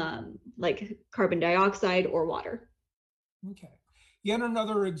like carbon dioxide or water. Okay. Yet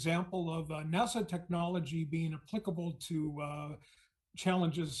another example of NASA technology being applicable to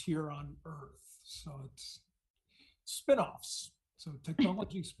challenges here on Earth. So it's spin-offs. So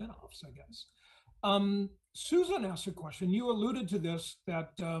technology spin-offs, I guess. Susan asked a question. You alluded to this,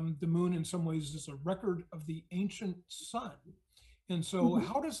 that the moon in some ways is a record of the ancient sun. And so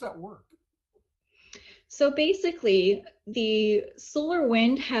how does that work? So basically, the solar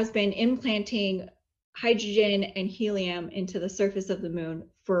wind has been implanting hydrogen and helium into the surface of the moon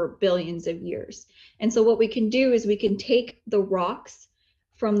for billions of years. And so what we can do is we can take the rocks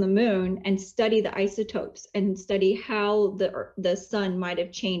from the moon and study the isotopes and study how the sun might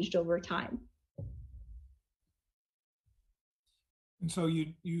have changed over time. And so you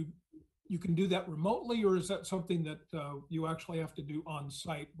can do that remotely, or is that something that you actually have to do on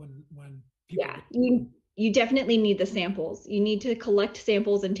site when people? Yeah, you definitely need the samples. You need to collect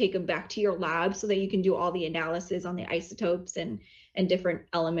samples and take them back to your lab so that you can do all the analysis on the isotopes and different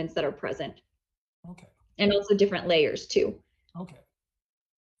elements that are present. Okay. And also different layers too. Okay.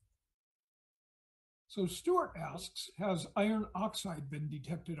 So Stuart asks, has iron oxide been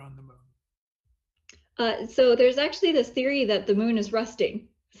detected on the moon? So there's actually this theory that the moon is rusting.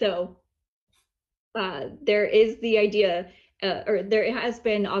 So there is the idea, or there has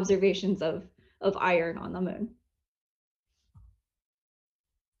been observations of iron on the moon.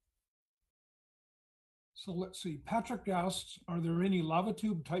 So let's see, Patrick asks, are there any lava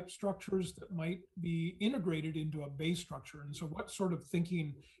tube type structures that might be integrated into a base structure? And so what sort of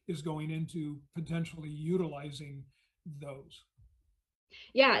thinking is going into potentially utilizing those?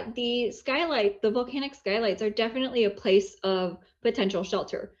 Yeah, the volcanic skylights are definitely a place of potential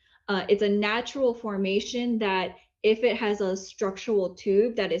shelter. It's a natural formation that if it has a structural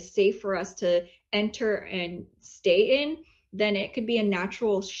tube that is safe for us to enter and stay in, then it could be a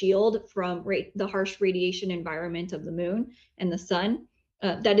natural shield from the harsh radiation environment of the moon and the sun.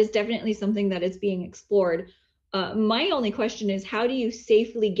 That is definitely something that is being explored. My only question is, how do you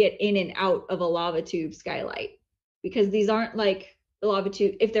safely get in and out of a lava tube skylight? Because these aren't like the lava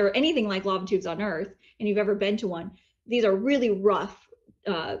tube. If there are anything like lava tubes on Earth, and you've ever been to one, these are really rough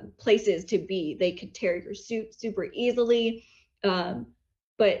places to be. They could tear your suit super easily.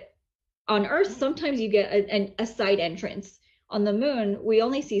 But on Earth, sometimes you get a side entrance. On the moon, we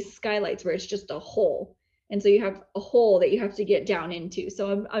only see skylights where it's just a hole. And so you have a hole that you have to get down into.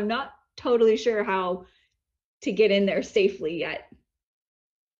 So I'm not totally sure how to get in there safely yet.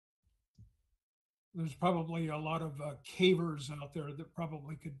 There's probably a lot of cavers out there that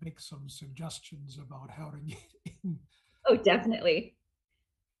probably could make some suggestions about how to get in. Oh, definitely.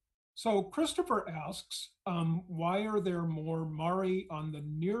 So Christopher asks, why are there more Mari on the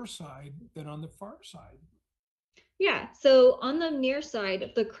near side than on the far side? Yeah, so on the near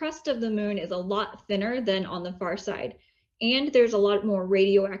side, the crust of the moon is a lot thinner than on the far side. And there's a lot more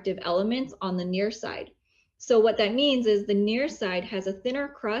radioactive elements on the near side. So what that means is the near side has a thinner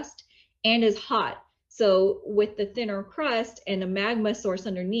crust and is hot. So with the thinner crust and a magma source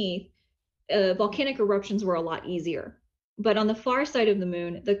underneath, volcanic eruptions were a lot easier. But on the far side of the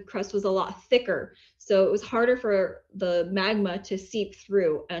moon, the crust was a lot thicker. So it was harder for the magma to seep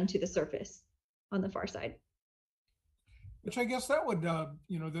through onto the surface on the far side. Which I guess that would,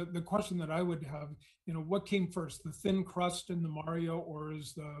 the question that I would have, what came first, the thin crust in the Maria, or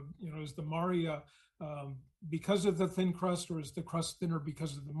is the Maria because of the thin crust, or is the crust thinner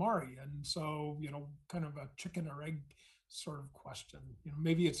because of the Mari? And so, kind of a chicken or egg sort of question.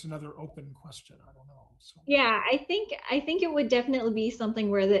 Maybe it's another open question. I don't know. So. Yeah, I think it would definitely be something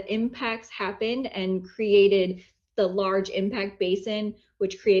where the impacts happened and created the large impact basin,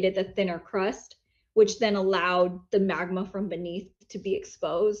 which created the thinner crust, which then allowed the magma from beneath to be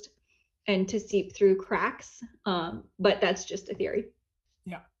exposed and to seep through cracks. But that's just a theory.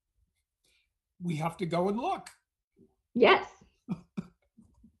 Yeah. We have to go and look. Yes.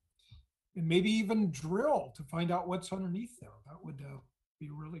 and maybe even drill to find out what's underneath there. That would be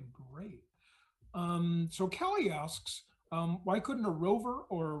really great. So Kelly asks, why couldn't a rover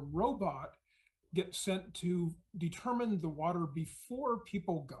or a robot get sent to determine the water before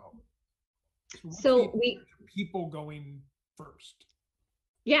people go? So people going first.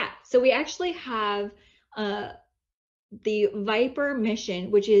 Yeah, so we actually have the Viper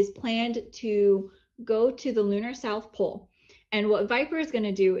mission, which is planned to go to the lunar South Pole. And what Viper is going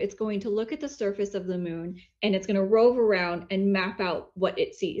to do, it's going to look at the surface of the moon and it's going to rove around and map out what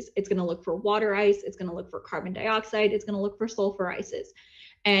it sees. It's going to look for water ice. It's going to look for carbon dioxide. It's going to look for sulfur ices.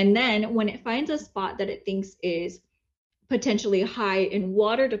 And then when it finds a spot that it thinks is potentially high in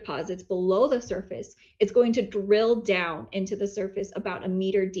water deposits below the surface, it's going to drill down into the surface about 1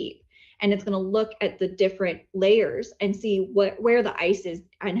 meter deep. And it's going to look at the different layers and see where the ice is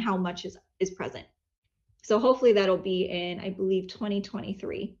and how much is present. So hopefully that'll be in, I believe,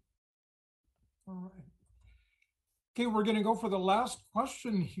 2023. All right. Okay, we're going to go for the last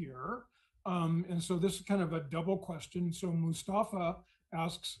question here. And so this is kind of a double question. So Mustafa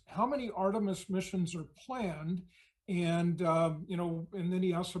asks, how many Artemis missions are planned? And, you know, and then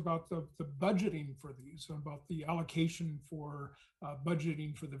he asks about the budgeting for these, about the allocation for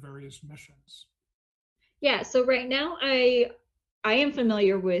budgeting for the various missions. Yeah, so right now I am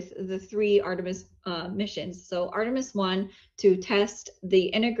familiar with the 3 Artemis missions. So Artemis 1 to test the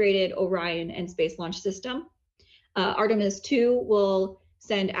integrated Orion and Space Launch System. Artemis 2 will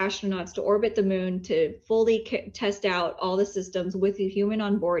send astronauts to orbit the moon to fully test out all the systems with a human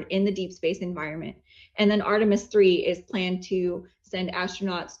on board in the deep space environment. And then Artemis 3 is planned to send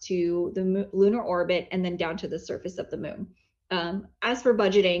astronauts to the lunar orbit and then down to the surface of the moon. As for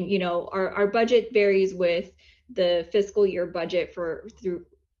budgeting, you know, our budget varies with the fiscal year budget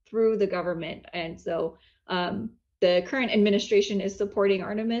through the government. And so the current administration is supporting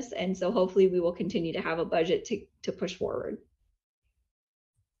Artemis. And so hopefully we will continue to have a budget to push forward.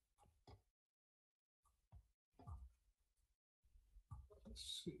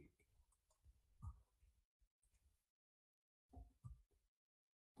 Let's see.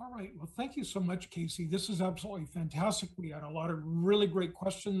 All right, well, thank you so much, Casey. This is absolutely fantastic. We had a lot of really great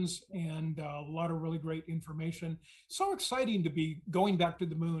questions and a lot of really great information. So exciting to be going back to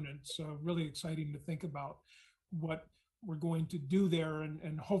the moon. And it's really exciting to think about what we're going to do there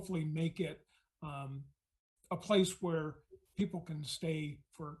and hopefully make it a place where people can stay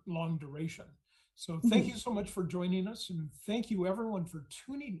for long duration. So thank you so much for joining us, and thank you everyone for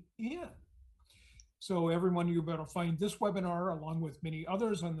tuning in. So everyone, you better find this webinar along with many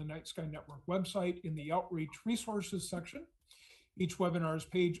others on the Night Sky Network website in the Outreach Resources section. Each webinar's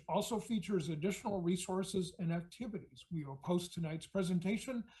page also features additional resources and activities. We will post tonight's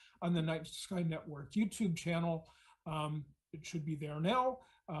presentation on the Night Sky Network YouTube channel. It should be there now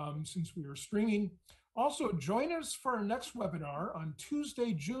since we are streaming. Also, join us for our next webinar on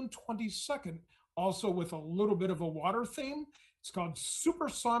Tuesday, June 22nd, also with a little bit of a water theme. It's called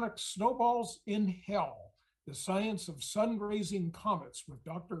Supersonic Snowballs in Hell, the Science of Sun-Grazing Comets with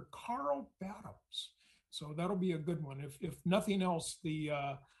Dr. Carl Badams. So that'll be a good one. If nothing else, the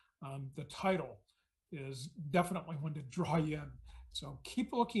title is definitely one to draw you in. So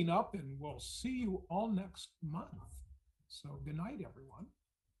keep looking up and we'll see you all next month. So good night, everyone.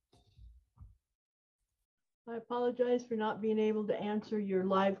 I apologize for not being able to answer your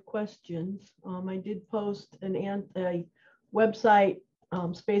live questions. I did post a website,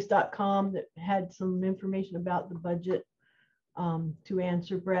 space.com, that had some information about the budget to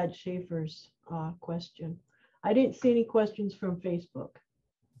answer Brad Schaefer's question. I didn't see any questions from Facebook.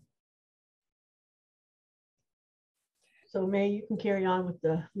 So May, you can carry on with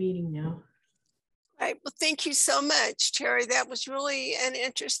the meeting now. All right. Well, thank you so much, Terry. That was really an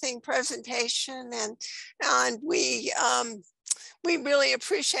interesting presentation, and we really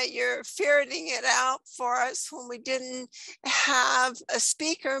appreciate your ferreting it out for us when we didn't have a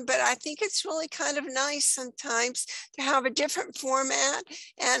speaker, but I think it's really kind of nice sometimes to have a different format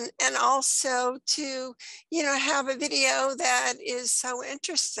and also to, you know, have a video that is so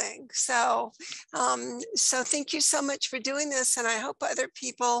interesting. So, so thank you so much for doing this, and I hope other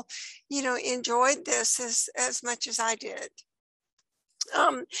people, you know, enjoyed this as much as I did.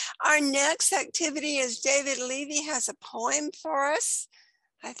 Our next activity is David Levy has a poem for us.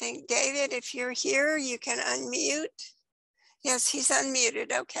 I think, David, if you're here, you can unmute. Yes, he's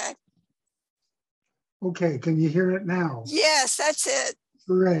unmuted. Okay. Okay, can you hear it now? Yes, that's it.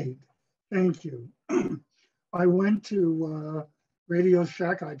 Great, thank you. I went to Radio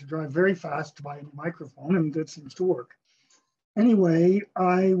Shack. I had to drive very fast to buy a microphone, and it seems to work. Anyway,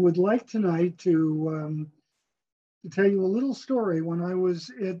 I would like tonight to to tell you a little story. When I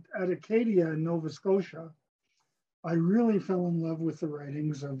was at Acadia in Nova Scotia, I really fell in love with the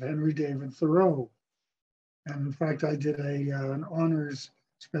writings of Henry David Thoreau. And in fact, I did an honors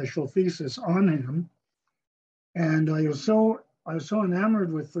special thesis on him. And I was so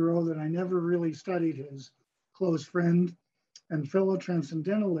enamored with Thoreau that I never really studied his close friend and fellow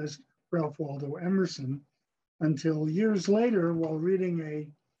transcendentalist, Ralph Waldo Emerson, until years later, while reading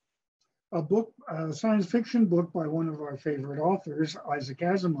a science fiction book by one of our favorite authors, Isaac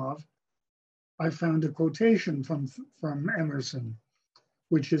Asimov, I found a quotation from Emerson,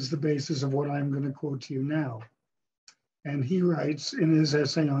 which is the basis of what I'm going to quote to you now. And he writes in his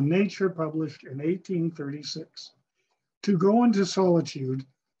essay on nature, published in 1836, "To go into solitude,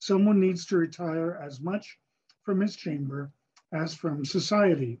 someone needs to retire as much from his chamber as from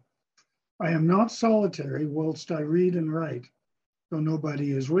society. I am not solitary whilst I read and write, though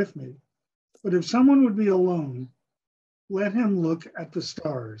nobody is with me. But if someone would be alone, let him look at the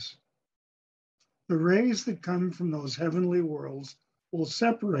stars. The rays that come from those heavenly worlds will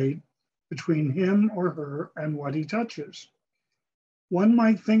separate between him or her and what he touches. One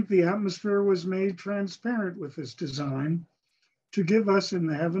might think the atmosphere was made transparent with this design to give us in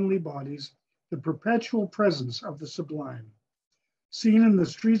the heavenly bodies the perpetual presence of the sublime. Seen in the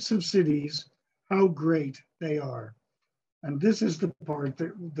streets of cities, how great they are." And this is the part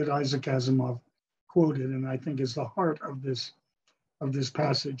that Isaac Asimov quoted, and I think is the heart of this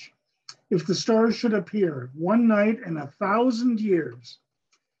passage. "If the stars should appear one night in 1,000 years,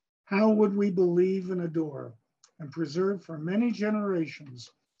 how would we believe and adore and preserve for many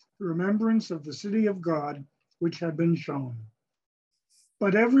generations the remembrance of the city of God which had been shown?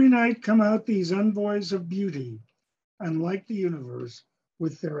 But every night come out these envoys of beauty, and like the universe,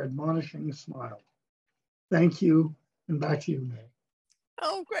 with their admonishing smile." Thank you, and back to you, May.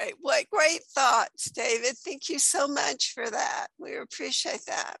 Oh, great. What great thoughts, David. Thank you so much for that. We appreciate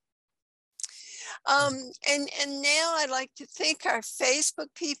that. And now I'd like to thank our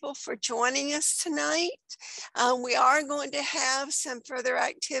Facebook people for joining us tonight. We are going to have some further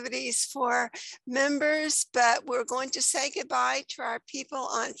activities for members, but we're going to say goodbye to our people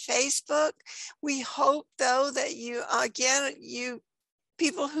on Facebook. We hope, though, that you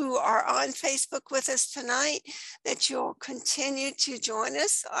people who are on Facebook with us tonight, that you'll continue to join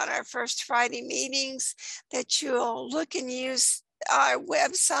us on our First Friday meetings, that you'll look and use our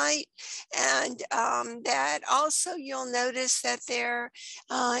website, and that also you'll notice that there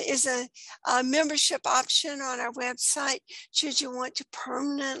is a membership option on our website should you want to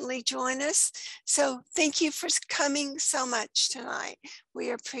permanently join us. So thank you for coming so much tonight.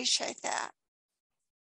 We appreciate that.